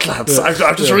 guess what, lads?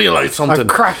 I've just realised something. I've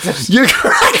cracked it. You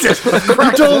cracked it.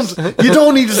 You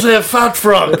don't need to say a Fat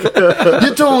Frog.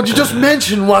 You don't. You just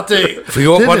mention what they. If we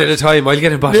go up one at a time, I'll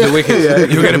get a bottle of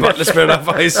Wicked. You get a bottle of Smirnoff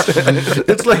Ice.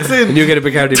 It's like saying, and you get a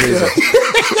Bacardi Breezer.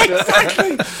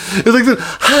 Exactly. It's like saying,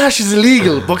 hash is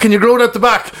illegal, but can you grow it at the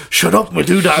back? Shut up, we'll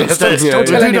do that instead. Don't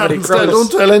tell anybody.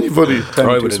 Don't tell anybody.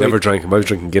 I would have never drank them. I was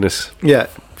drinking Guinness. Yeah.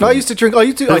 No, I used to do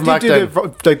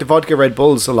the vodka Red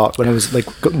Bulls a lot when I was like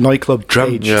nightclub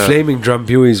age. Flaming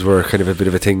Drambuis were kind of a bit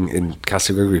of a thing in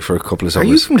Castle Gregory for a couple of summers.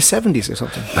 Are you from the 70s or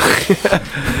something?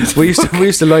 we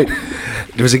used to light.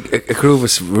 There was a crew of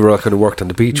us. We were all kind of worked on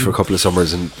the beach for a couple of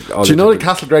summers. And do you know that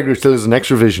Castle Gregory still has an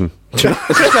extra vision? Back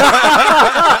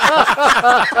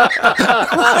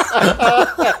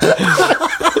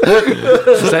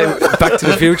to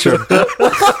the Future.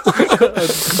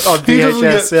 On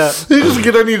VHS, he doesn't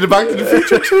get any of the Back to the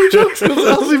Future 2 jokes because it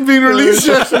hasn't been released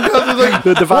yet.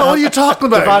 What are you talking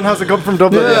about? The van hasn't come from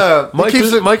Dublin. Yeah.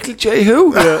 Michael J.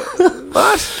 Who? Yeah.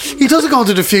 What? He doesn't go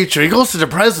to the future, he goes to the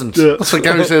present. That's what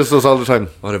Gary says to us all the time.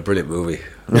 What a brilliant movie.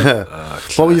 Yeah.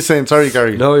 What were you saying? Sorry,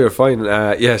 Gary. No, you're fine.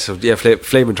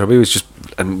 Flaming Drambuie was just,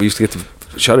 and we used to get the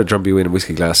shot of Drambuie in a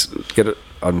whiskey glass, get it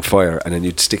on fire, and then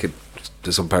you'd stick it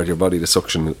to some part of your body, the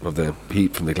suction of the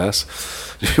heat from the glass.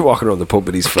 You're walking around the pub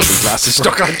with these fucking glasses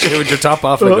stuck on you with your top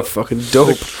off like a fucking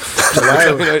dope. Does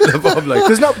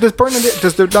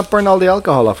it not burn all the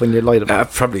alcohol off when you light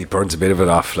it? Probably burns a bit of it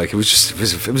off. Like it was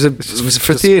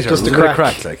for theatre. It was a bit of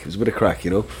crack. Like it was a bit of crack,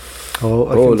 you know. Oh,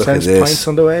 I can sense pints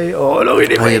on the way. Oh, look at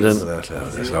the pints.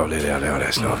 That's lovely there.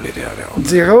 That's lovely there.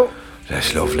 0.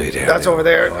 That's lovely there. That's over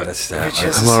there. Oh, that's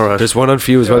I'm all right. There's one on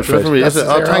for you as well, Fred.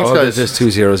 Thanks, guys. There's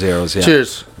 2 zeros. Yeah.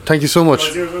 Cheers. Thank you so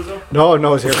much. No,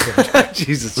 0.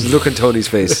 Jesus, look at Tony's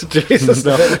face. Jesus,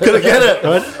 no. Can I get it?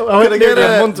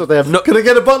 Can I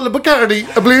get a bottle of Bacardi,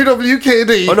 a Blue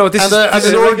WKD? Oh no, this is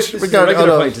an orange Bacardi.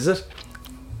 Pint, is it?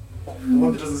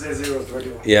 One that doesn't say 0 to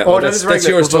anyone. Yeah, that's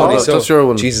yours, Tony. That's your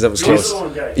one. Jesus, that was close.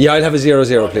 Yeah, I'll have a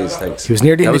 0-0, please. Thanks. He was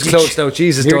near the end of the ditch. That was close now.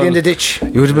 Jesus, near the end of the ditch.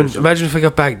 You would have been. Imagine if I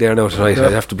got bagged there now tonight.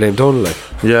 I'd have to blame Donald. Like.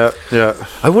 Yeah.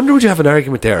 I wonder, would you have an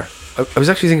argument there? I was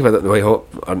actually thinking about that on the way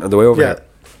on the way over here.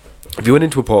 If you went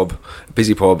into a pub, a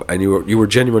busy pub, and you were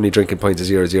genuinely drinking pints of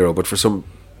 0-0, but for some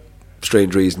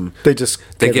strange reason they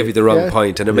gave you the wrong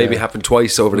pint, and it maybe happened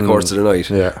twice over the course of the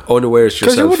night, unawares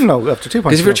yourself, because you wouldn't know after 2 pints.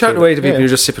 Because if you're chatting away to people and you're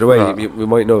just sipping away, we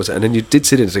might know, and then you did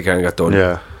sit into the car and got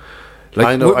done.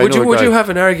 Like, would you have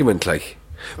an argument like?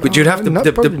 But you'd have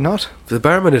probably not. The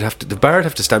barman would have to. The bar would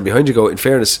have to stand behind you. Go. In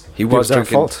fairness, he was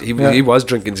drinking. He was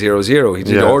drinking 0-0. He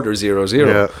did order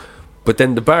 0-0. But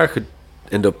then the bar could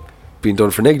end up being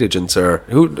done for negligence, or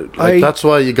who? That's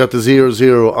why you got the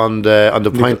 0-0 on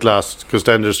the pint glass, because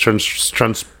then there's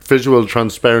visual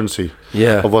transparency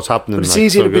of what's happening. But it's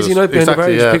easy on a busy night behind the bar.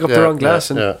 You just pick up the wrong glass.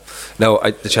 Now,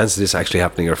 the chances of this actually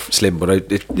happening are slim, but it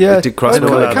did cross my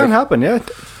mind. It can happen. Yeah,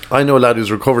 I know a lad who's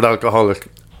a recovered alcoholic,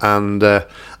 and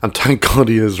thank God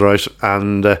he is, right.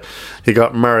 And he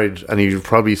got married, and he was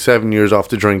probably 7 years off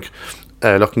the drink,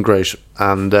 looking great.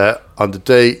 And on the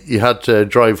day he had to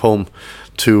drive home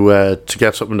to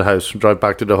get something in the house, drive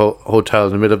back to the hotel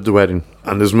in the middle of the wedding,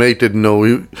 and his mate didn't know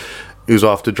he was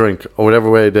off the drink, or whatever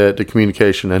way the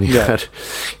communication, and he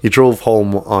drove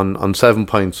home on 7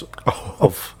 pints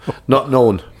of not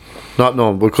known,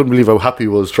 but couldn't believe how happy he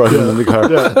was driving in the car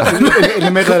in the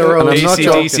middle of the road.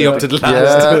 AC up to the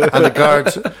last. And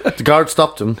the guard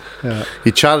stopped him.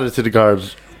 He chatted to the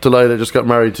guards. Delilah just got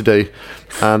married today,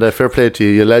 and fair play to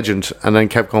you, legend. And then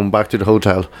kept going back to the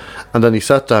hotel, and then he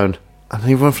sat down. And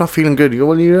he went, not feeling good. You go,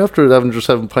 well, you're after having just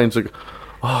 7 pints. Like,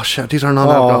 oh shit, these are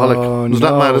non-alcoholic. Is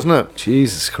that mad, isn't it?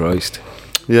 Jesus Christ.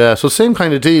 Yeah, so same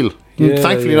kind of deal.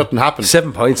 Thankfully, nothing happened.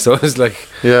 7 pints, though, is like.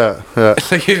 Yeah.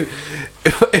 Like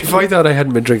if I thought I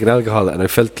hadn't been drinking alcohol and I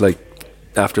felt like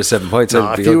after 7 pints,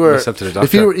 I'd be myself to the doctor.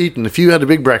 If you had a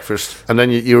big breakfast and then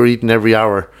you were eating every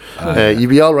hour, you'd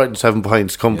be all right in 7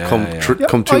 pints. Come 2 o'clock, 3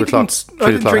 o'clock.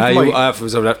 I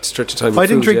was on that stretch of time. I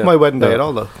didn't drink my wedding day at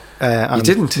all, though. You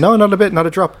didn't? No, not a bit, not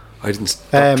a drop. I didn't.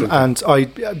 And I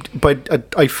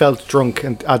felt drunk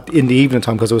in the evening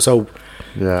time because it was so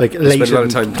late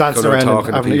and dancing around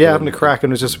and having a crack,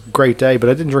 and it was just a great day. But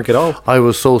I didn't drink at all. I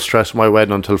was so stressed my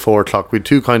wedding until 4 o'clock. We had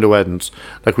 2 kind of weddings,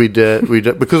 like we'd because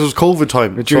it was COVID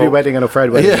time. A Julie wedding and a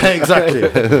Fred wedding. Yeah, exactly.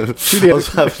 I was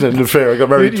having an affair. I got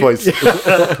married twice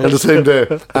on the same day,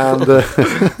 and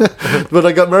but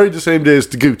I got married the same day as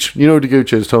the Gooch. You know who the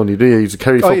Gooch is, Tony? Do you? He's a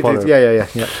Kerry footballer. Yeah.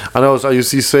 And I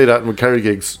used to say that in Kerry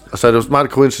gigs. I said it was mad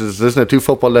coincidence, isn't it? 2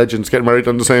 football legends getting married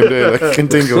on the same day, like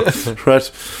Kintingle, right?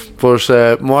 But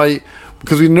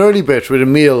because we had an early bit with a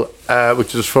meal,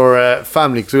 which is for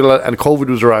family, and COVID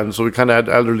was around, so we kind of had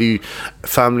elderly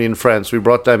family and friends. So we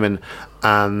brought them in,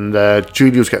 and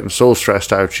Julie was getting so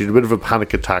stressed out. She had a bit of a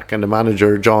panic attack, and the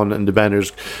manager, John, and the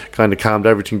Benners kind of calmed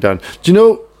everything down. Do you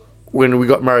know, when we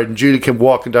got married and Julie came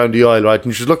walking down the aisle, right,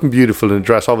 and she was looking beautiful in a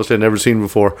dress, obviously I'd never seen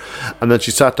before, and then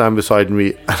she sat down beside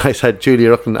me and I said, Julie,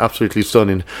 you're looking absolutely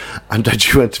stunning. And then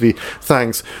she went to me,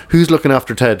 thanks, who's looking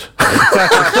after Ted?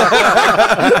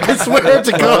 I swear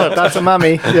to God, that's a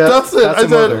mammy. That's it. I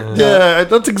said,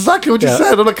 that's exactly what you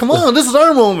said. I'm like, come on, this is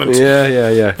our moment.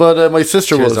 Yeah. But my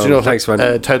sister was, thanks,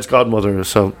 man. Ted's godmother.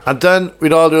 So, and then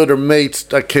we'd all the other mates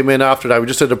that came in after that. We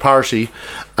just had a party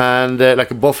and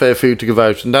like a buffet food to give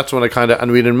out, and that's when I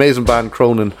and we had an amazing band,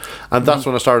 Cronin, and that's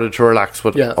when I started to relax.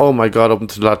 But oh my God, up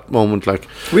until that moment, like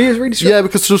really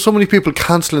because there's so many people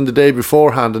cancelling the day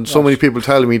beforehand, and so many people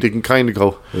telling me they can kind of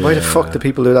go, why the fuck do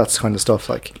people do that kind of stuff?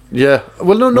 Like, it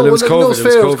was COVID. It was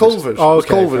COVID. Oh,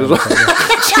 okay, it was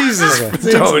COVID. Jesus,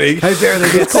 Tony, how dare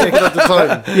they get sick at the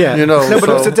time? But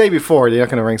it was the day before. You're not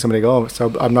going to ring somebody and go,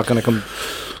 so I'm not going to come.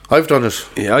 I've done it.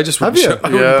 Yeah, I just wouldn't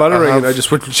I just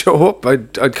wouldn't show up.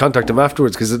 I'd contact them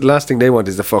afterwards, because the last thing they want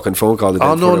is the fucking phone call.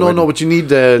 No, but you need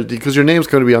because your name's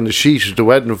going to be on the sheet at the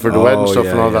wedding for the wedding stuff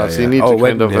and all that. So you need to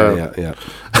kind of.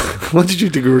 What did you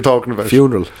think we were talking about?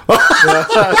 Funeral.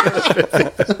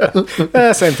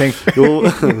 Same thing.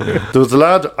 There was a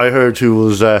lad I heard who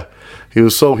was he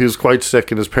was quite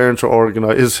sick, and his parents were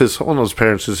organised.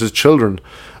 His children.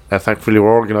 Thankfully, were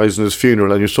organising his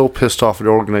funeral, and you're so pissed off at the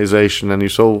organisation, and you're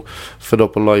so fed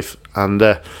up with life. And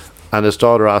his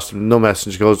daughter asked him, no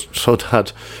message. She goes, "So,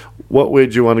 Dad, what way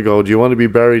do you want to go? Do you want to be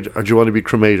buried or do you want to be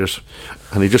cremated?"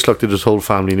 And he just looked at his whole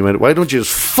family and he went, "Why don't you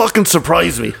just fucking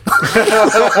surprise me?"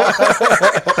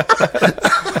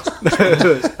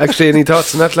 Actually, any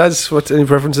thoughts on that, lads? Any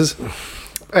preferences?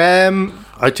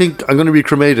 I think I'm going to be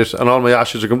cremated, and all my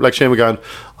ashes are going, like Shane McGowan.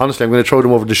 Honestly, I'm going to throw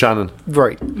them over to Shannon.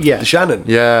 Right. Yeah. The Shannon.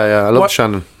 Yeah. I love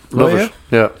Shannon. Love it.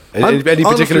 Yeah. Any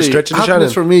particular stretch of the Shannon?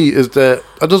 Happiness for me is it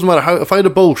doesn't matter how. If I had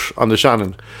a boat on the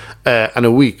Shannon, and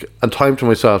a week and time to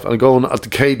myself and going at the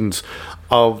cadence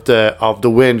of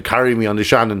the wind carrying me on the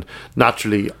Shannon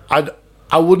naturally, I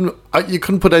wouldn't. You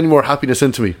couldn't put any more happiness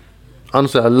into me.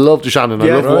 Honestly, I love the Shannon. I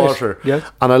love water,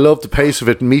 and I love the pace of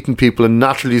it, and meeting people, and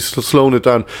naturally slowing it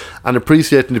down, and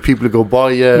appreciating the people who go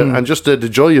by, and just the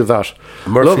joy of that.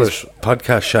 Murphy's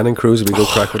podcast, Shannon Cruise, would be good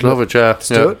crack with. Love it, yeah. Let's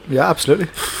do it. Yeah, absolutely.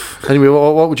 Anyway,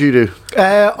 what would you do?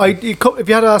 If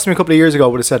you had asked me a couple of years ago, I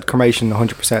would have said cremation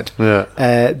 100%. Yeah.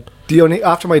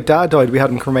 After my dad died, we had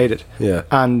him cremated. Yeah.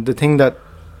 And the thing that,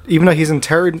 even though he's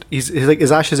interred, he's like,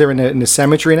 his ashes are in a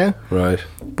cemetery now. Right.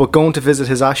 But going to visit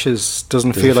his ashes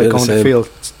doesn't feel like going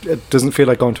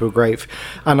to a grave.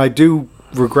 And I do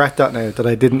regret that now, that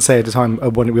I didn't say at the time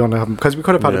when we want to have him, because we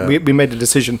could have had we made a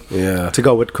decision to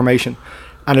go with cremation.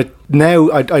 And now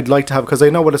I'd like to have, because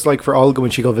I know what it's like for Olga when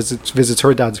she visits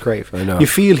her dad's grave. I know. You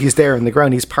feel he's there in the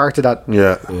ground. He's part of that.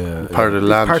 Part of the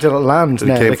land. Part of the land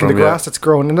now. Like the grass that's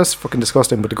growing, and that's fucking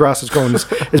disgusting. But the grass that's growing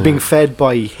is being fed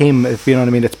by him. If you know what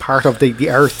I mean, it's part of the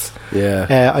earth.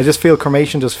 Yeah. I just feel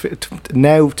cremation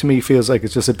now to me feels like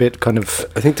it's just a bit kind of.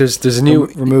 I think there's a new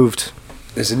removed.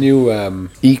 There's a new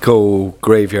eco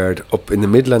graveyard up in the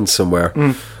Midlands somewhere.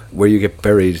 Where you get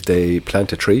buried, they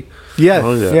plant a tree. Yeah,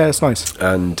 it's nice.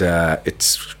 And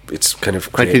it's kind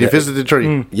of like, can you visit the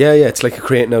tree? Yeah, it's like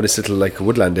creating now this little like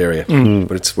woodland area,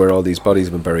 but it's where all these bodies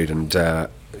have been buried, and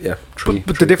tree.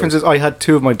 But the difference is, I had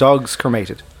 2 of my dogs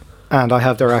cremated, and I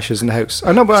have their ashes in the house.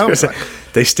 I know, but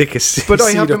they stick a but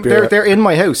I have them. They're in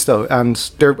my house though, and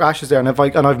their ashes there. And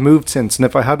I've moved since. And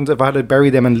if I had to bury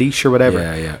them in leash or whatever,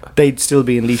 they'd still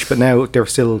be in leash. But now they're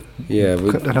still. I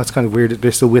know it's kind of weird.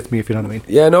 They're still with me, if you know what I mean.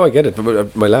 Yeah, no, I get it.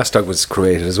 But my last dog was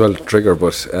cremated as well, Trigger.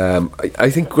 But I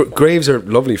think graves are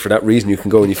lovely for that reason. You can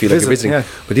go and you feel like you're visiting. Yeah.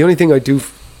 But the only thing I do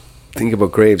think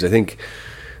about graves, I think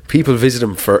people visit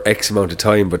them for X amount of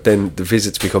time, but then the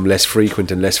visits become less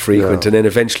frequent, and then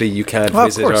eventually you can't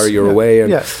visit, or you're away.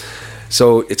 And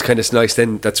so it's kind of nice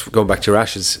then. That's going back to your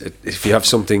ashes. If you have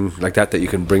something like that you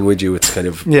can bring with you, it's kind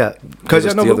of because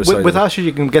with ashes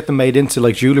you can get them made into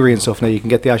like jewellery and stuff. Now you can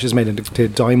get the ashes made into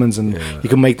diamonds, and you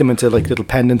can make them into like little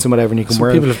pendants and whatever, and you can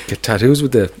wear. People get tattoos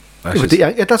with the ashes.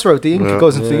 That's right. The ink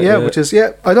goes into which is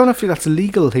I don't know if that's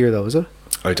illegal here though, is it?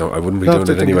 I wouldn't be doing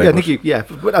it anyway. I think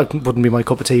that wouldn't be my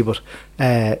cup of tea. But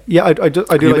I do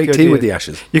like make tea with the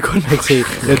ashes. You could make tea.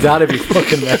 That'd be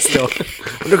fucking messed up.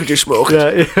 Look at you smoke.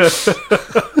 Yeah.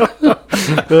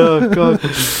 Oh god,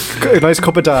 a nice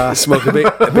cup of da. Smoke a big.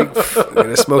 I'm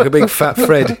gonna smoke a big fat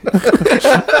Fred.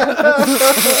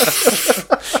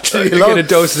 Get a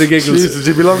dose of the giggles. Jesus,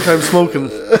 you'd be a long time smoking.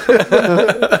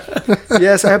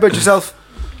 Yes. How about yourself?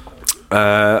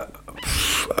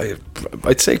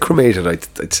 I'd say cremated.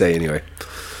 I'd say anyway.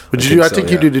 Would you? I think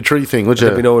you do the tree thing. Would you?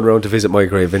 There'd be no one around to visit my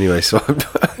grave anyway, so I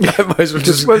might as well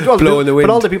just blow in the wind.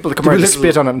 But all the people that come around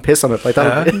spit on it and piss on it like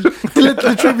that.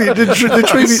 The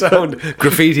tree sound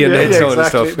graffiti and headstone and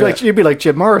stuff. Like you'd be like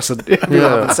Jim Morrison. You'd be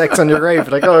having sex on your grave.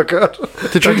 Like, oh god.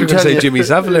 The tree can say Jimmy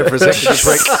Savile there for a second.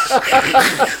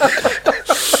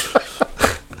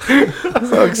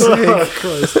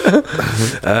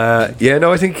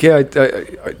 I think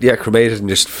cremated and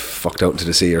just fucked out into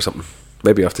the sea or something.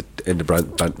 Maybe off the end of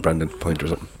Brandon Point or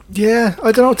something. Yeah,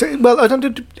 I don't know. Well, I don't.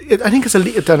 I think it's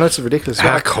illegal. I know it's ridiculous.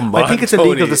 Come on, I think it's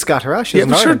illegal to scatter ashes.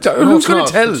 Yeah, sure. Who's going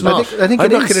to tell? I think I'm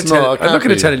not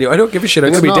going to tell you. I don't give a shit.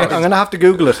 I'm going to be dead. I'm going to have to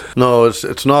Google it. No,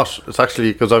 it's not. It's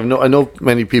actually because I know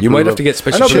many people. You might have to get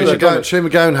special. Shane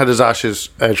McGowan had his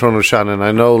ashes thrown with Shannon.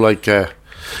 I know, like a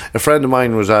friend of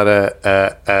mine was at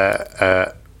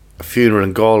a funeral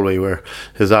in Galway where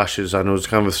his ashes, and it was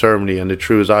kind of a ceremony, and they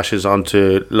threw his ashes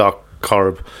onto Loch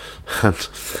Corrib,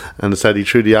 and said he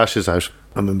threw the ashes out,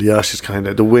 and then the ashes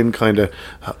the wind a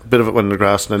bit of it went in the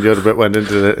grass, and then the other bit went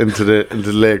into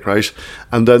the lake, right?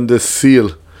 And then this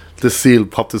seal the seal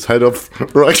popped his head up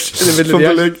right In the middle from of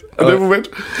the the leg, act. and everyone went,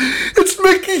 "It's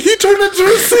Mickey! He turned into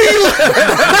a seal!"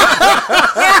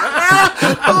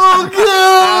 Oh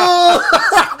god!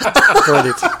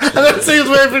 Brilliant. And that seal's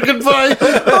waving goodbye.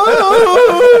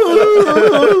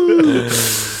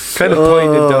 Kind of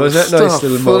poignant though, isn't it? Nice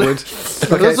little moment.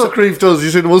 That's what grief does. You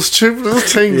say the most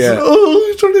stupidest things. Yeah.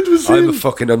 Oh, he turned into a seal.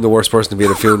 I'm the worst person to be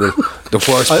at a funeral. The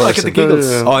worst person. I get the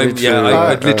giggles.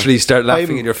 I'd literally start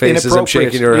laughing in your face as I'm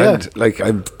shaking your hand. Like,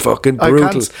 I'm fucking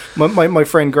brutal. My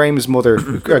friend Graham's mother,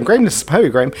 Graham, how are you,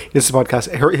 Graham? This is a podcast.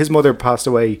 His mother passed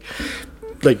away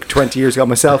like 20 years ago.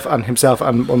 Myself and himself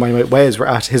and one of my ways were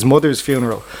at his mother's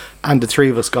funeral, and the three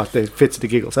of us got the fits of the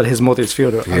giggles at his mother's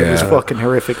funeral. And it was fucking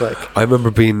horrific. Like, I remember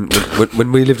being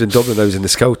when we lived in Dublin, I was in the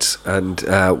Scouts, and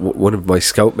one of my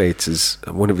scout mates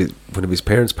one of his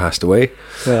parents passed away,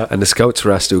 and the Scouts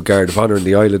were asked to do a guard of honour in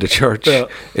the aisle of the church.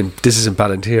 This is in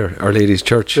Ballantyre, Our Lady's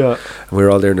Church, and we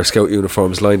were all there in our scout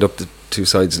uniforms, lined up the two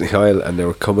sides of the aisle, and they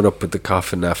were coming up with the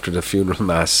coffin after the funeral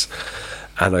mass.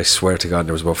 And I swear to God,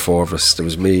 there was about four of us. There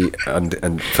was me and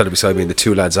the fella beside me and the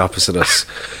two lads opposite us.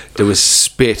 There was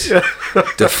spit.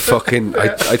 The fucking...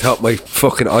 I thought my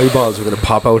fucking eyeballs were going to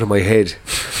pop out of my head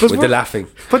with the laughing.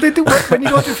 But they do, when you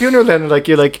go to a funeral then, like,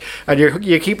 you're like, and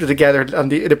you keep it together,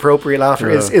 and the inappropriate laughter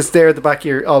is there at the back of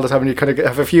your all the time, and you kind of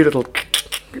have a few little...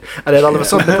 And then all of a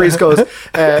sudden the priest goes,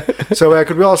 so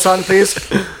could we all stand, please?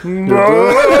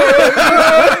 No.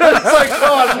 It's like,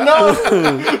 God, no,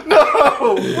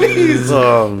 please.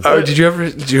 Did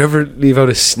you ever leave out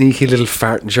a sneaky little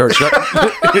fart in church?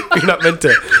 You're not meant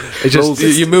to. It just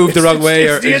you moved the wrong way,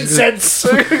 or the incense.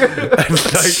 Like,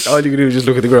 all you can do is just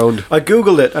look at the ground. I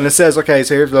googled it, and it says, okay,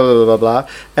 so here's blah blah blah blah.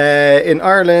 In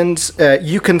Ireland,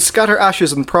 you can scatter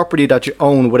ashes on property that you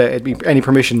own without any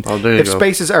permission. If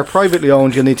spaces are privately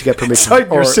owned, you'll need to get permission.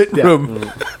 Inside your sitting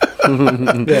room.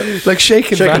 Like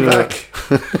shaking back.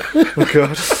 Oh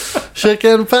God.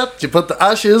 Shaking fat, you put the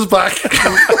ashes back.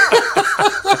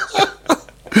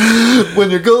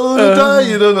 When you're gonna die,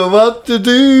 you don't know what to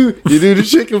do. You do the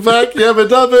shaking back, you haven't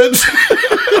done it.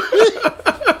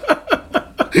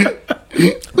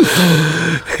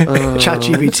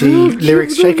 ChatGPT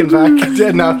lyrics shaken back.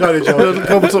 No, not a joke.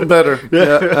 Come with something better.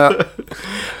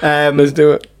 Let's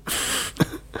do it.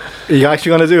 Are you actually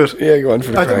going to do it? Yeah, go on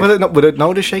for the crack. Would it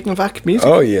know the shaking back music?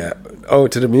 Oh yeah. Oh,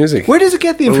 to the music. Where does it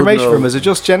get the information from? Is it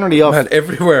just generally off? Man,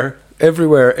 everywhere,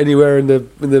 anywhere in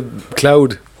the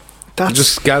cloud. It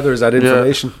just gathers that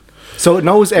information. So it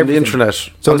knows everything. The internet.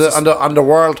 So on the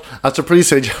world. As the priest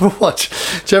said, do you ever watch?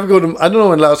 Do you ever go to... I don't know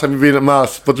when last time you've been at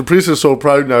Mass, but the priest is so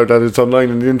proud now that it's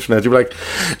online on the internet. They'll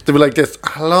be like this,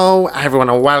 "Hello everyone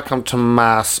and welcome to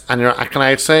Mass." And can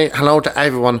I say hello to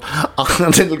everyone?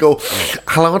 And then it'll go,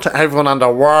 "Hello to everyone on the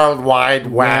World Wide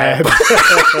Web."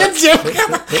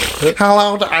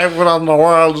 Hello to everyone on the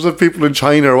world. As if people in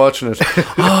China are watching it.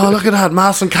 Oh, look at that.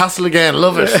 Mass and Castle again.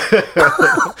 Love it.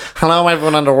 Hello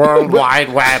everyone on the World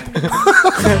Wide Web.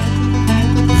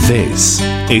 This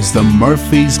is the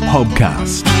Murphy's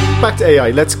Podcast. Back to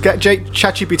AI. Let's get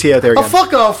ChatGPT out there again. Oh,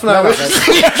 fuck off now.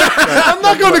 I'm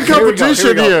not going to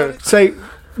competition here. Say,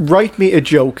 write me a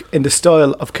joke in the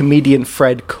style of comedian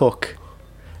Fred Cook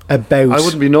about... I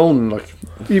wouldn't be known, like...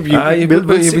 You'd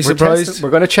be surprised. We're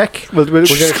going to check. We're going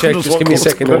to check. Just give me a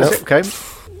second. Okay.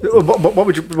 What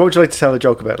would you like to tell a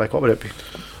joke about? Like, what would it be?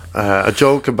 A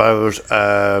joke about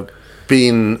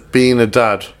being a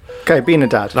dad. Okay, being a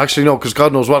dad. Actually, no, because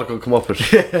God knows what it could come up with.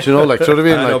 Do you know, like, do you know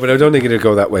what I mean? I know, but I don't think it'll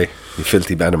go that way. You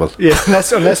filthy animal. Yeah,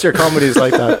 unless your comedy is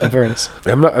like that. In fairness,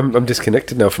 I'm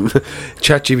disconnected now from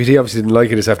ChatGPT. Obviously, didn't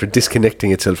like it. It's after disconnecting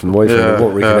itself from the Wi-Fi. It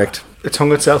won't reconnect. It's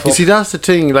hung itself up. You see, that's the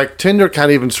thing. Like, Tinder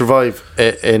can't even survive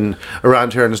in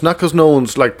around here, and it's not because no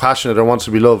one's like passionate or wants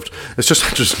to be loved. It's just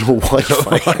that there's no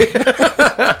Wi-Fi.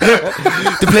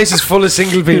 The place is full of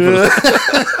single people.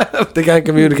 They can't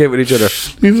communicate with each other.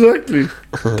 Exactly.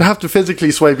 They have to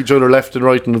physically swipe each other left and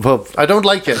right in the pub. I don't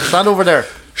like it. Stand over there.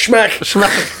 Schmack.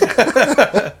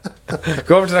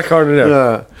 Go over to that corner there.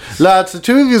 Yeah. Lads, the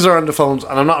two of you are on the phones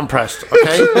and I'm not impressed,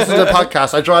 okay? This is a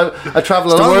podcast. I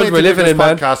travel a long way to do this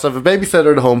podcast. I have a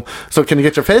babysitter at home. So can you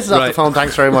get your faces off the phone?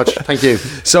 Thanks very much. Thank you.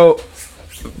 So,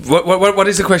 what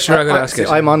is the question I'm going to ask it?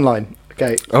 I'm online.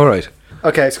 Okay. All right.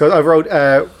 Okay, so I wrote,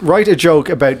 write a joke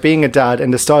about being a dad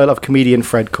in the style of comedian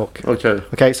Fred Cook.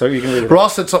 Okay, so you can read it.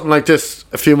 Ross said something like this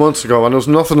a few months ago and it was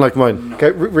nothing like mine.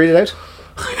 Okay, read it out.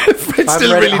 Fred's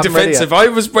still really defensive. I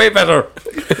was way better.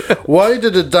 Why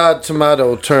did a dad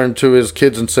tomato turn to his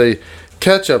kids and say,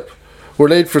 "Ketchup, we're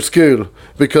late for school"?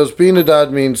 Because being a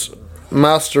dad means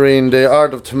mastering the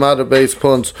art of tomato-based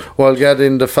puns while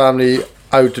getting the family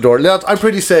out the door. I'm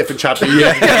pretty safe in ChatGPT.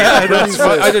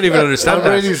 I don't even understand.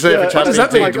 I'm really safe in ChatGPT. What does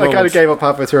that mean? I kind of gave up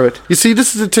halfway through it. You see,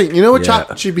 this is the thing. You know what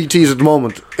ChatGPT is at the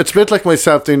moment? It's a bit like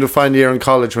myself doing the final year in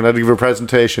college when I had to give a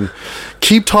presentation.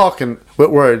 Keep talking with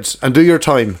words and do your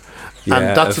time.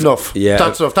 And that's enough. Yeah.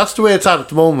 That's enough. That's the way it's at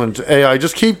the moment. AI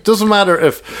just doesn't matter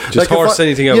if just horse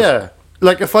anything else. Yeah.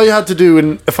 Like if I had to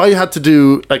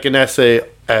do like an essay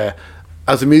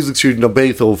as a music student of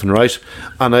Beethoven, right?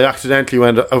 And I accidentally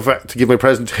went over to give my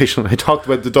presentation and I talked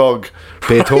about the dog.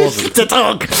 Beethoven. The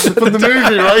dog from the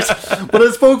movie, right? But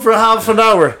I spoke for half an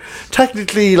hour.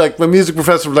 Technically, like my music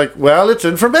professor was like, well, it's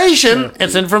information. Yeah.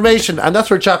 It's information. And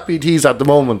that's where ChatGPT is at the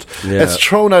moment. Yeah. It's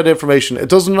thrown out information. It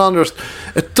doesn't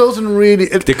really...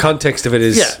 the context of it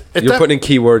is... you're putting in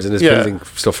keywords and it's building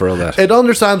stuff around that. It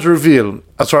understands reveal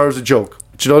as far as a joke.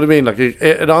 Do you know what I mean? Like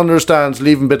it understands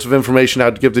leaving bits of information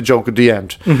out to give the joke at the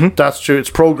end. Mm-hmm. That's true. It's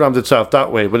programmed itself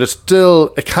that way, but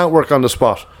it can't work on the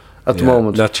spot at the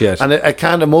moment. Not yet. And it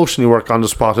can't emotionally work on the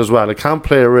spot as well. It can't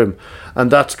play a rim, and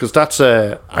that's because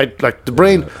like the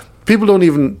brain. People don't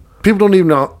even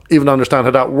understand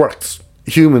how that works.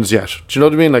 Humans yet. Do you know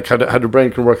what I mean? Like how the brain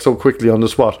can work so quickly on the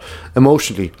spot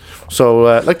emotionally. So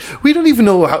like we don't even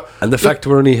know how. And the fact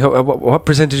we're only what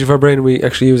percentage of our brain are we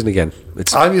actually using again?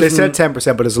 They said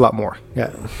 10%, but it's a lot more.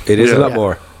 Yeah, it is a lot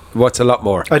more. What's a lot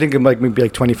more? I think it might maybe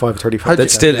like 25 or 35.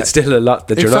 That's still it's still a lot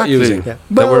that you're not using. Yeah.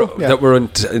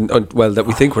 That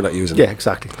we think we're not using. Yeah,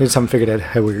 exactly. They just haven't figured out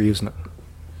how we're using it.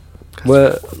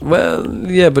 Well,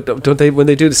 yeah, but don't they? When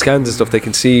they do the scans and stuff, they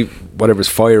can see whatever's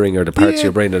firing or the parts of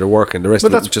your brain that are working. The rest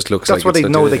of it just looks like that's what they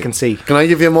know they can see. Can I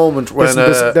give you a moment when?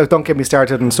 Don't get me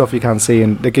started on stuff you can't see,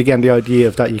 and like again, the idea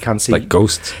of that you can't see, like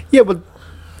ghosts. Yeah, well,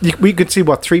 we could see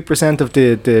 3% of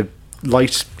the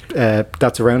light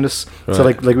that's around us. Right. So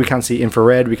like we can't see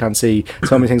infrared, we can't see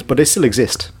so many things, but they still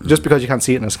exist. Just because you can't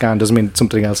see it in a scan doesn't mean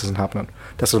something else isn't happening.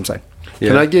 That's what I'm saying. Yeah.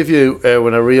 Can I give you,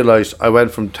 when I realised I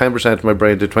went from 10% of my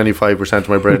brain to 25% of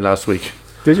my brain last week.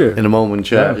 Did you? In a moment,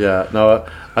 yeah. No,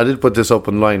 I did put this up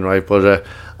online, right? But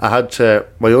I had to,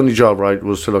 my only job, right,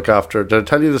 was to look after, did I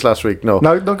tell you this last week? No,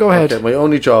 go ahead. Okay, my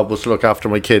only job was to look after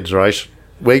my kids, right?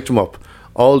 Wake them up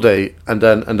all day, and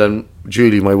then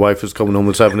Julie, my wife, is coming home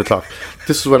at 7 o'clock.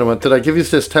 This is when I went, did I give you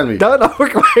this? Tell me. No,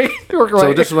 work away.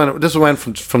 So this went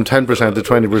from 10% to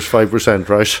 25%,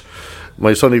 right?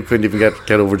 My son couldn't even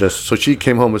get over this. So she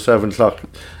came home at 7 o'clock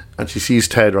and she sees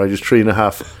Ted, right, he's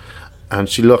 3.5, and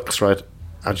she looks, right,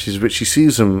 and she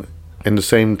sees him in the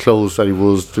same clothes that he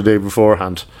was the day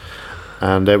beforehand,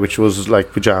 and which was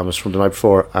like pajamas from the night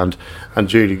before, and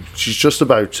Julie, she's just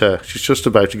about to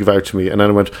give out to me, and then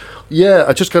I went, yeah,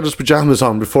 I just got his pajamas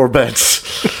on before bed.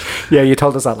 Yeah, you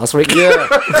told us that last week. Yeah.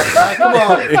 Come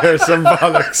on. Here's some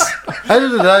bollocks. How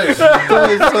did it out?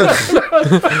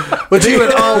 But he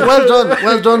went, oh,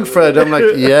 well done, Fred. I'm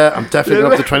like, yeah, I'm definitely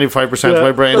up to 25% of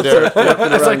my brain there.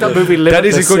 It's like that movie That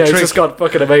is a good trick. It's just got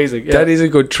fucking amazing. Yeah. That is a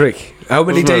good trick. How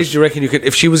many days do you reckon you could,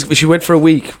 if she went for a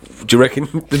week, do you reckon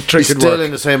the trick would work? He's still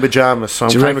in the same pajamas, so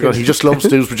I'm kind of going, he just loves to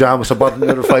do his pajamas. I bought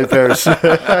another 5 pairs.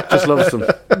 Just loves them.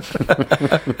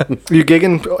 Are you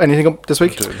gigging anything up this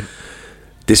week?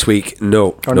 This week,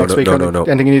 no. Or next week? No.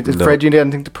 Anything you need, Fred, do you need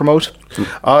anything to promote?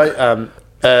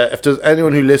 If there's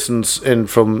anyone who listens in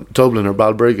from Dublin or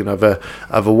Balbriggan, I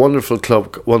have a wonderful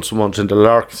club once a month in the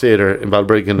Lark Theatre in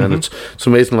Balbriggan, and it's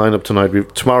an amazing lineup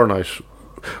tonight. Tomorrow night.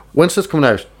 When's this coming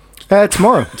out?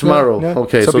 Tomorrow. Tomorrow. Yeah.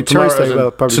 Okay, so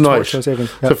tomorrow tonight. So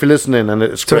if you're listening, and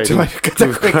it's great. Yeah.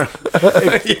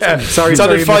 Sorry, it's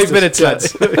under 5 minutes,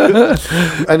 lads.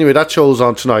 Anyway, that show's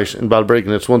on tonight in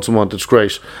Balbriggan. It's once a month. It's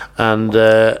great. And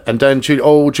then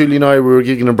Julie and I were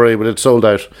gigging in Bray, but it's sold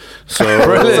out. So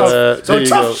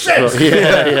tough shit.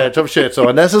 So, tough shit. So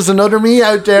unless there's another me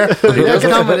out there, there's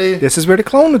comedy. This is where the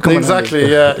clone would come in.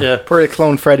 Exactly. Yeah. Poor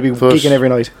clone Fred to be gigging every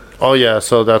night. Oh yeah,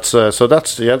 so that's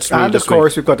and of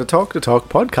course we've got the Talk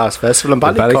Podcast Festival in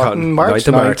Ballycotton, March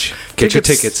 9th. Get your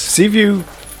tickets. See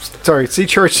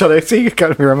Church.ie.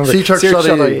 Can't remember. See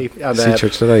Church.ie.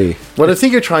 Church.ie. What I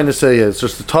think you're trying to say is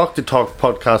there's the Talk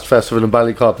Podcast Festival in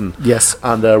Ballycotton. Yes.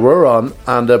 And we're on,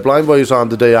 and Blind Boy's on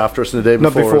the day after us and the day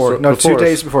before. No, 2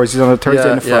 days before. He's on a Thursday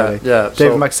and a Friday. Yeah.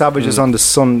 David McSavage is on the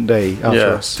Sunday after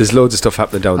us. There's loads of stuff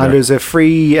happening down there. And there's a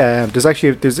free. There's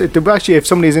actually, if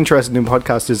somebody's interested in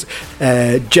podcasts, there's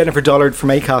Jennifer Dollard from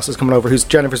Acast is coming over.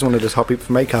 Jennifer's one of the top people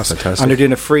from Acast. Fantastic. And they're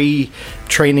doing a free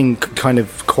training kind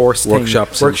of course workshop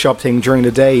thing during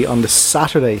the day on the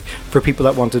Saturday for people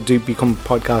that want to become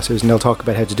podcasters, and they'll talk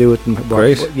about how to do it. And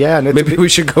great. And maybe we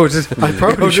should go to. I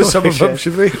probably should. Some of them,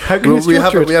 should we? We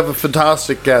have a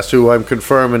fantastic guest who I'm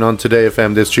confirming on Today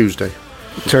FM this Tuesday.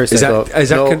 Thursday. Is that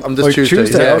I'm this Tuesday.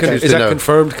 Tuesday, Yeah, okay. Tuesday Is that now.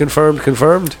 confirmed?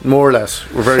 More or less.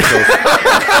 We're very close.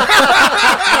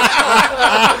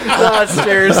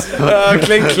 Cheers.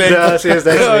 Clink, clink. Yeah, see you next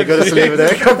week. Good to leave it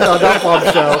there. Come on, that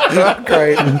bombshell.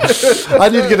 Great. I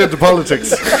need to get into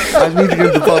politics.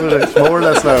 More or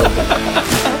less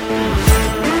now.